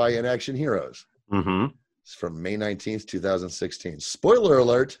 sci-fi and action heroes. It's from May 19th, 2016. Spoiler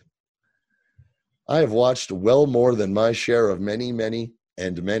alert. I have watched well more than my share of many, many,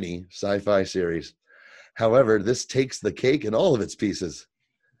 and many sci-fi series. However, this takes the cake in all of its pieces.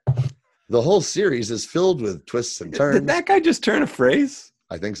 The whole series is filled with twists and turns. Did that guy just turn a phrase?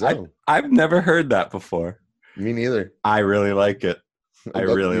 I think so. I've never heard that before. Me neither. I really like it. I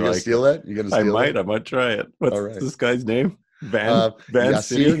really like it. Steal that? You gonna steal it? I might try it. What's this guy's name? Yasir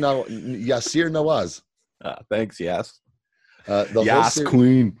Nawaz. Thanks, Yas. Yas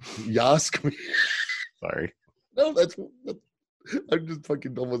Queen. Yas Queen. Sorry. No, I'm just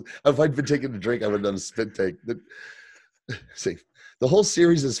fucking almost. If I'd been taking a drink, I would have done a spit take. See, the whole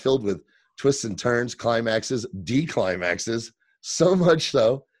series is filled with twists and turns, climaxes, declimaxes, so much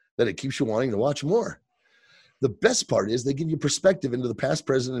so that it keeps you wanting to watch more. The best part is they give you perspective into the past,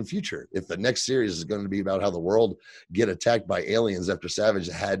 present, and future. If the next series is going to be about how the world get attacked by aliens after Savage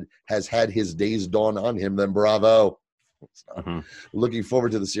has had his days dawn on him, then bravo. Looking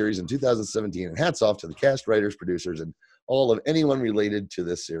forward to the series in 2017, and hats off to the cast, writers, producers, and all of anyone related to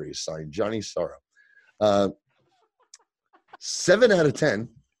this series. Signed, Johnny Sorrow. 7 out of 10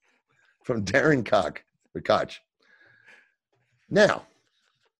 from Darren Koch. Now,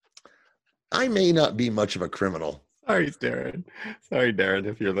 I may not be much of a criminal. Sorry, Darren. Sorry, Darren,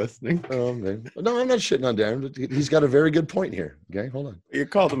 if you're listening. Oh, man. No, I'm not shitting on Darren. He's got a very good point here. Okay, hold on. You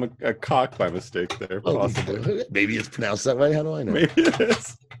called him a cock by mistake there, possibly. Maybe it's pronounced that way. How do I know? Maybe it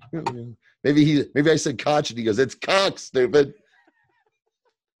is. Maybe I said Koch and he goes, it's cock, stupid.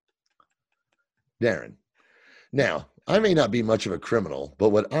 Darren. Now, I may not be much of a criminal, but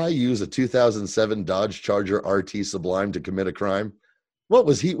would I use a 2007 Dodge Charger RT Sublime to commit a crime? What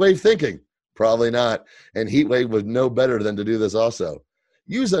was Heatwave thinking? Probably not. And Heatwave would know better than to do this also.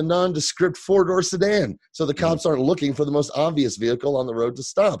 Use a nondescript 4-door sedan so the cops aren't looking for the most obvious vehicle on the road to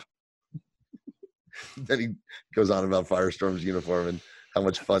stop. Then he goes on about Firestorm's uniform and how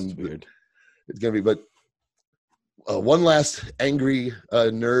much fun it's going to be. But one last angry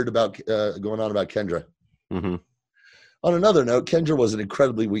nerd about going on about Kendra. On another note, Kendra was an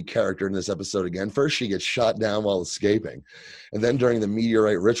incredibly weak character in this episode again. First, she gets shot down while escaping. And then during the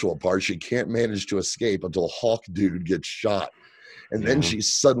meteorite ritual part, she can't manage to escape until Hawk Dude gets shot. And then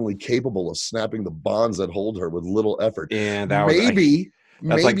she's suddenly capable of snapping the bonds that hold her with little effort. Yeah, that maybe.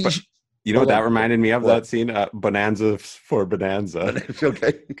 You know what that reminded me of? That scene, Bonanza for Bonanza.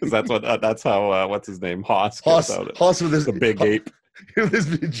 Okay. Because that's how, what's his name? Hoss with his big ape. With his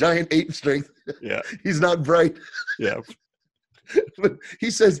giant ape strength. Yeah. He's not bright. Yeah. But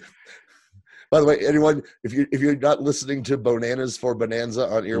he says, by the way, anyone, if you're not listening to Bananas for Bonanza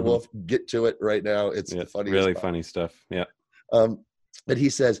on Earwolf, get to it right now. It's funny. Really funny stuff. Yeah. And he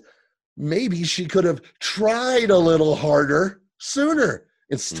says, maybe she could have tried a little harder sooner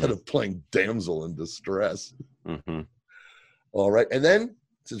instead of playing damsel in distress. All right. And then,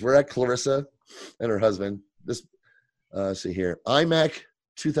 since we're at Clarissa and her husband, this, see here, iMac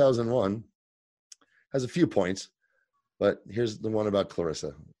 2001 has a few points, but here's the one about Clarissa.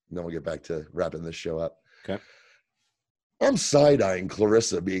 And then we'll get back to wrapping this show up. Okay. I'm side-eyeing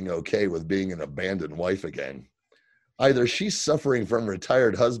Clarissa being okay with being an abandoned wife again. Either she's suffering from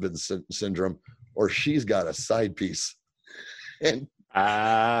retired husband syndrome or she's got a side piece. And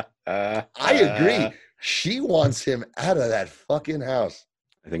I agree. She wants him out of that fucking house.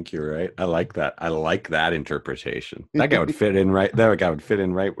 I think you're right. I like that. I like that interpretation. That guy would fit in right. That guy would fit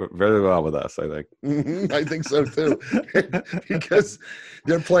in right very well with us, I think. I think so too. Because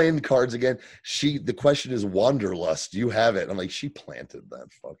they're playing cards again. The question is wanderlust. You have it. I'm like, she planted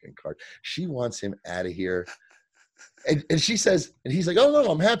that fucking card. She wants him out of here. And she says, and he's like, oh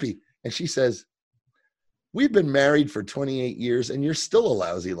no, I'm happy. And she says, we've been married for 28 years and you're still a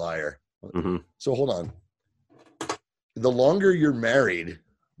lousy liar. So hold on. The longer you're married,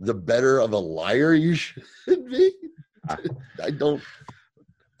 the better of a liar you should be.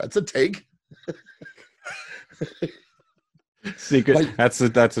 That's a take. Secret. That's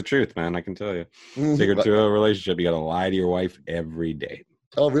the truth, man. I can tell you. Secret to a relationship, you got to lie to your wife every day.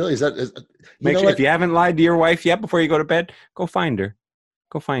 Oh, really? Make sure if you haven't lied to your wife yet before you go to bed, go find her.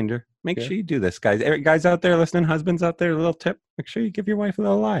 Make sure you do this, guys. Guys out there listening, husbands out there, a little tip. Make sure you give your wife a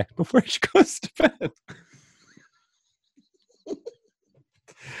little lie before she goes to bed.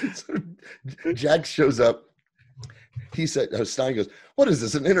 So Jack shows up. He said, Stein goes, what is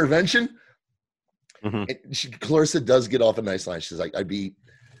this, an intervention? And Clarissa does get off a nice line. She's like, I'd be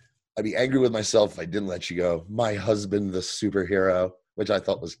angry with myself if I didn't let you go. My husband, the superhero, which I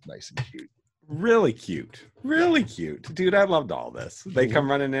thought was nice and cute. Really cute. Dude, I loved all this. They come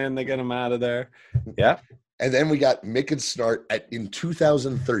running in, they get him out of there. Yeah. And then we got Mick and Snart in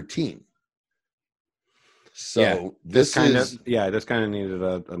 2013. So this kind of needed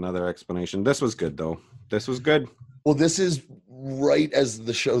another explanation. This was good though. This was good. Well, this is right as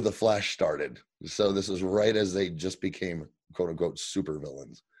the show The Flash started. So this is right as they just became quote unquote super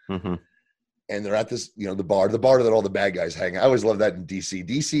villains. and they're at this, the bar that all the bad guys hang out. I always love that in DC.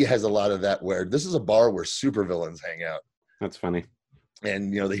 DC has a lot of that where this is a bar where supervillains hang out. That's funny.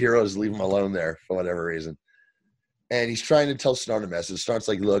 And, the heroes leave him alone there for whatever reason. And he's trying to tell Snart a message. Snart's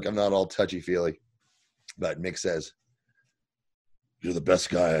like, look, I'm not all touchy-feely. But Mick says, you're the best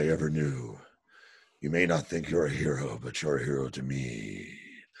guy I ever knew. You may not think you're a hero, but you're a hero to me.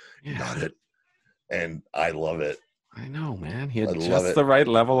 Yeah. Got it? And I love it. I know, man. He had just the right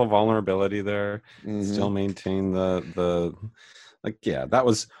level of vulnerability there. Still maintain the that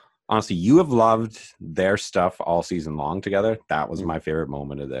was honestly, you have loved their stuff all season long together. That was my favorite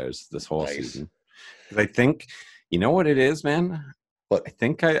moment of theirs this whole season. Because I think, you know what it is, man? What? I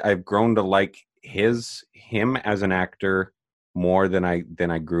think I've grown to like him as an actor more than I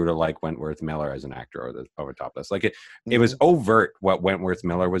grew to like Wentworth Miller as an actor over top of this. Like it was overt what Wentworth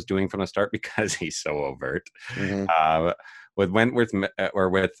Miller was doing from the start because he's so overt. With Wentworth or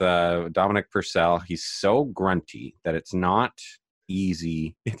with Dominic Purcell, he's so grunty that it's not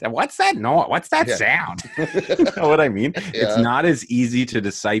easy. What's that? No, what's that sound? You know what I mean? Yeah. It's not as easy to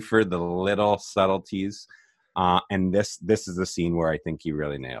decipher the little subtleties. And this is the scene where I think he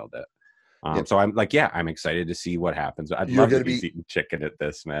really nailed it. So I'm like, I'm excited to see what happens. I'd love to be eating chicken at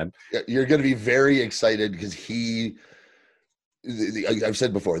this, man. You're going to be very excited because I've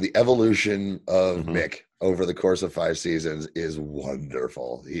said before, the evolution of Mick over the course of 5 seasons is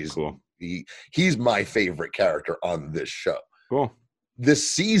wonderful. He's cool. He's my favorite character on this show. Cool. This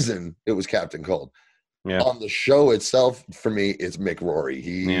season, it was Captain Cold. Yeah. On the show itself, for me, it's Mick Rory.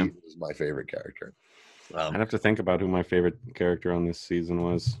 He is my favorite character. I'd have to think about who my favorite character on this season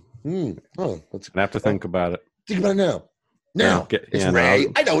was. I'd have to think about it. Think about it now. Now it's Ray.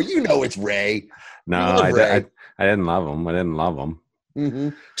 I know it's Ray. No, I didn't love him. I didn't love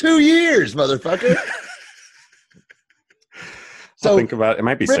him. 2 years, motherfucker. So think about it. It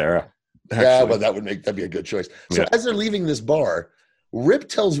might be Sarah. Actually. Yeah, but that'd be a good choice. So as they're leaving this bar, Rip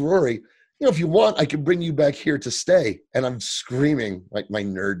tells Rory, if you want, I can bring you back here to stay. And I'm screaming like my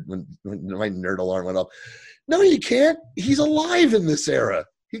nerd when my nerd alarm went off. No, you can't. He's alive in this era.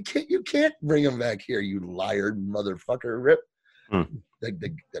 You can't bring him back here, you liar motherfucker, Rip.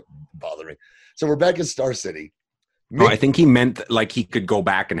 That bothered me. So we're back in Star City. I think he meant like he could go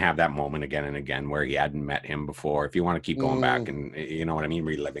back and have that moment again and again where he hadn't met him before. If you want to keep going back and, you know what I mean,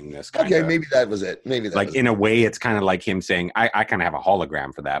 reliving this. Maybe that was it. Maybe that like in a way, it's kind of like him saying, I kind of have a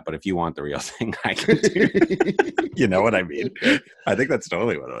hologram for that, but if you want the real thing, I can do. You know what I mean? I think that's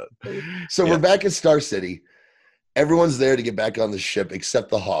totally what it was. So we're back in Star City. Everyone's there to get back on the ship except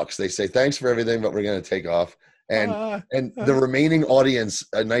the Hawks. They say, thanks for everything, but we're going to take off. And the remaining audience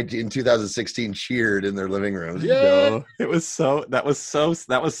in 2016 cheered in their living rooms. Yeah, that was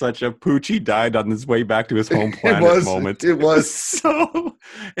such a Poochie died on his way back to his home planet moment. It was so,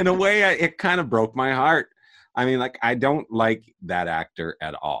 in a way, it kind of broke my heart. I mean, like, I don't like that actor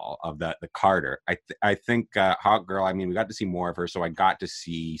at all. The Carter. I think Hawk Girl. I mean, we got to see more of her, so I got to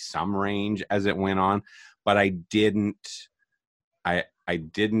see some range as it went on, but I didn't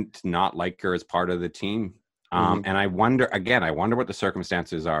not like her as part of the team. And I wonder what the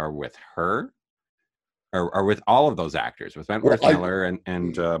circumstances are with her or with all of those actors, with Wentworth Miller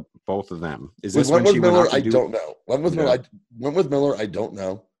and both of them. Is this when she went on to do... don't know. Wentworth Miller, I don't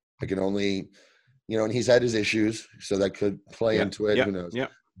know. I can only, and he's had his issues, so that could play into it. Who knows? Yeah.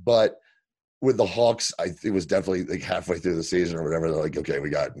 But with the Hawks, it was definitely like halfway through the season or whatever. They're like, okay, we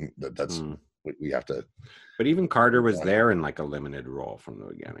got that's we have to. But even Carter was there in like a limited role from the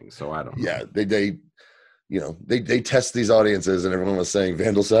beginning, so I don't know. Yeah, they test these audiences, and everyone was saying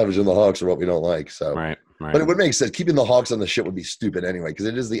Vandal Savage and the Hawks are what we don't like. So, right. But it would make sense. Keeping the Hawks on the ship would be stupid anyway, because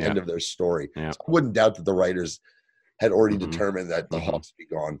it is the end of their story. Yeah. So I wouldn't doubt that the writers had already determined that the Hawks would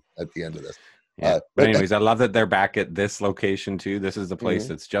be gone at the end of this. Yeah. But anyways, I love that they're back at this location too. This is the place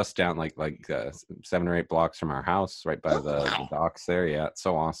that's just down like 7 or 8 blocks from our house, right by the docks there. Yeah, it's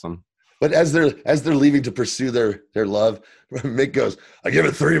so awesome. But as they're leaving to pursue their love, Mick goes, "I give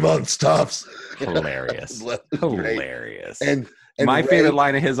it 3 months tops." Hilarious, hilarious. And my favorite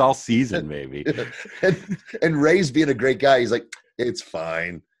line of his all season, maybe. and Ray's being a great guy. He's like, "It's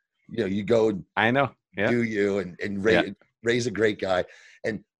fine, you go. I know, do you?" And Ray's a great guy.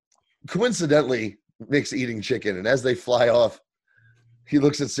 And coincidentally, Mick's eating chicken, and as they fly off, he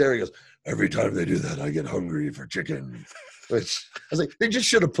looks at Sarah. He goes, "Every time they do that, I get hungry for chicken." Which I was like, they just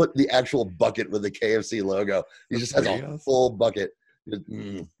should have put the actual bucket with the KFC logo. He just has a full bucket.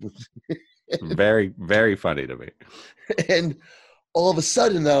 Very, very funny to me. And all of a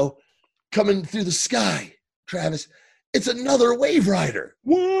sudden, though, coming through the sky, Travis, it's another Wave Rider.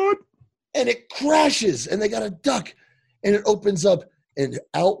 What? And it crashes, and they got a duck, and it opens up, and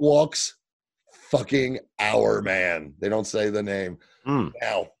out walks fucking Our Man. They don't say the name.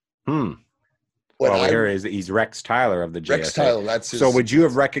 Now. Well, here he's Rex Tyler of the JSA. Rex Tyler, that's his. So would you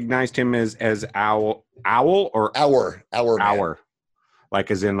have recognized him as Owl or Our Man? Like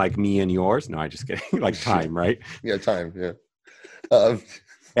as in like me and yours? No, I just kidding. Like time, right? Yeah, time. Yeah.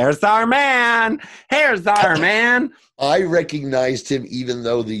 Here's our man. Here's our man. I recognized him even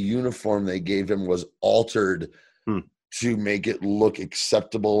though the uniform they gave him was altered to make it look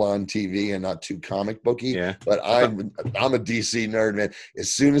acceptable on TV and not too comic booky. Yeah. But I'm a DC nerd, man. As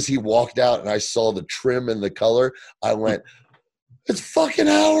soon as he walked out and I saw the trim and the color, I went, it's fucking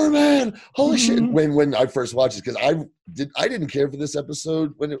Our Man. Holy shit. When I first watched it, because I didn't care for this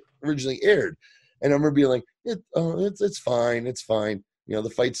episode when it originally aired. And I remember being like, it's fine. It's fine. You know, the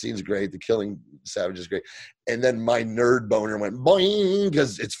fight scene's great. The killing Savage is great. And then my nerd boner went boing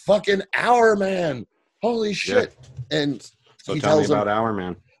because it's fucking Our Man. Holy shit. Yeah. And so tell me about Our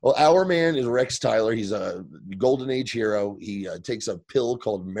Man. Well, Our Man is Rex Tyler. He's a Golden Age hero. He takes a pill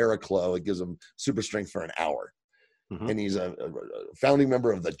called Miraclo. It gives him super strength for an hour. And he's a founding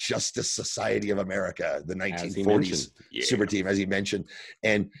member of the Justice Society of America, the 1940s super team, as he mentioned.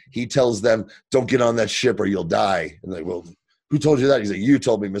 And he tells them, don't get on that ship or you'll die. And like, well, who told you that? He's like, you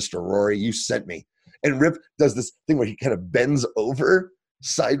told me, Mr. Rory. You sent me. And Rip does this thing where he kind of bends over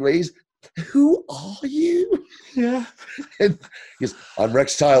sideways. Who are you? Yeah. And he goes, I'm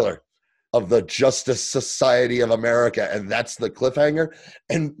Rex Tyler of the Justice Society of America. And that's the cliffhanger.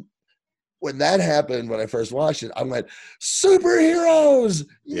 And when that happened, when I first watched it, I'm like, superheroes!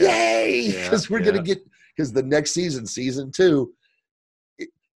 Yay! Because we're going to get, because the next season, season 2,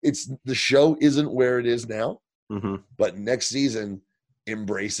 it's the show isn't where it is now, but next season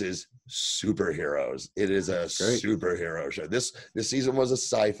embraces superheroes. It is a superhero show. This season was a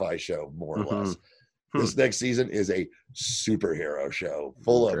sci-fi show, more or less. This next season is a superhero show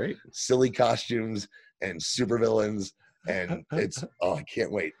full of silly costumes and supervillains. And it's, I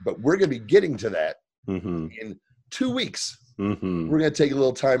can't wait. But we're going to be getting to that in 2 weeks. We're going to take a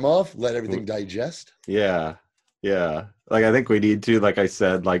little time off, let everything digest. Yeah. Yeah. Like, I think we need to, like I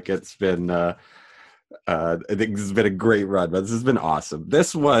said, like it's been, I think this has been a great run, but this has been awesome.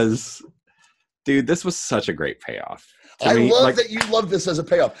 This was such a great payoff. I love that you love this as a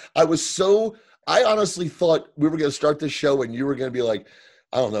payoff. I honestly thought we were going to start this show and you were going to be like,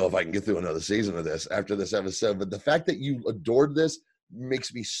 I don't know if I can get through another season of this after this episode, but the fact that you adored this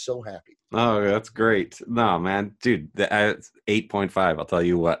makes me so happy. Oh, that's great. No, man, dude, it's 8.5. I'll tell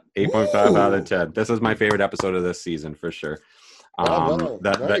you what, 8.5 out of 10. This is my favorite episode of this season for sure.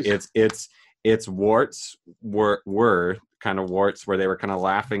 Nice. Its warts were kind of warts where they were kind of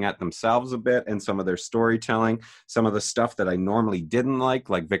laughing at themselves a bit and some of their storytelling, some of the stuff that I normally didn't like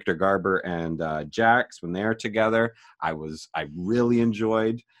Victor Garber and Jax when they're together. I really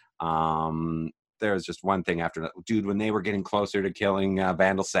enjoyed. There was just one thing after that, dude, when they were getting closer to killing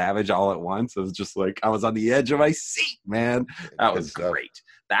Vandal Savage all at once, it was just like I was on the edge of my seat, man. That was great.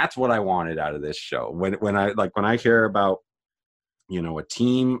 That's what I wanted out of this show. When I hear about, you know, a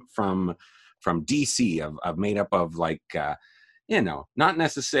team from DC of made up of like, you know, not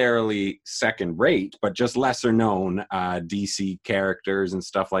necessarily second rate, but just lesser known DC characters and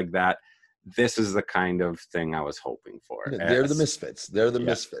stuff like that. This is the kind of thing I was hoping for. They're the misfits. They're the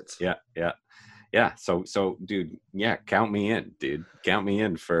misfits. Yeah. So dude, count me in, dude. Count me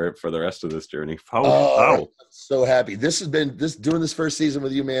in for the rest of this journey. I'm so happy. Doing this first season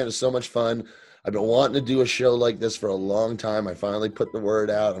with you, man, is so much fun. I've been wanting to do a show like this for a long time. I finally put the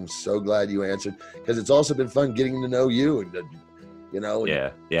word out. I'm so glad you answered because it's also been fun getting to know you and, you know.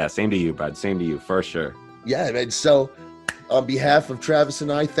 Yeah. Same to you, bud. Same to you for sure. Yeah. And so on behalf of Travis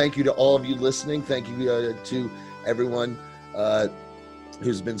and I, thank you to all of you listening. Thank you to everyone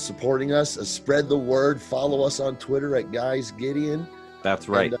who's been supporting us. Spread the word. Follow us on Twitter at Guys Gideon. That's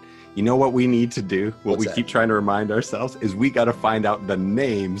right. And, you know what we need to do? What we keep trying to remind ourselves is we got to find out the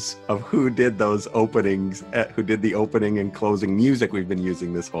names of who did those openings, who did the opening and closing music we've been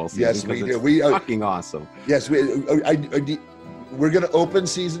using this whole season. Yes, we do. We fucking awesome. Yes, we're going to open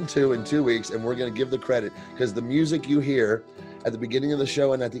season 2 in 2 weeks, and we're going to give the credit because the music you hear at the beginning of the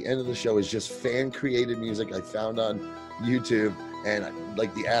show and at the end of the show is just fan-created music I found on YouTube. And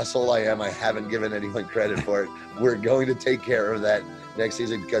like the asshole I am, I haven't given anyone credit for it. We're going to take care of that next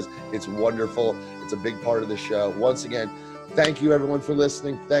season because it's wonderful. It's a big part of the show. Once again, thank you everyone for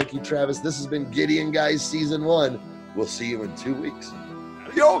listening. Thank you, Travis. This has been Gideon Guys Season 1. We'll see you in 2 weeks.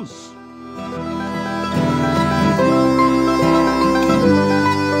 Adios.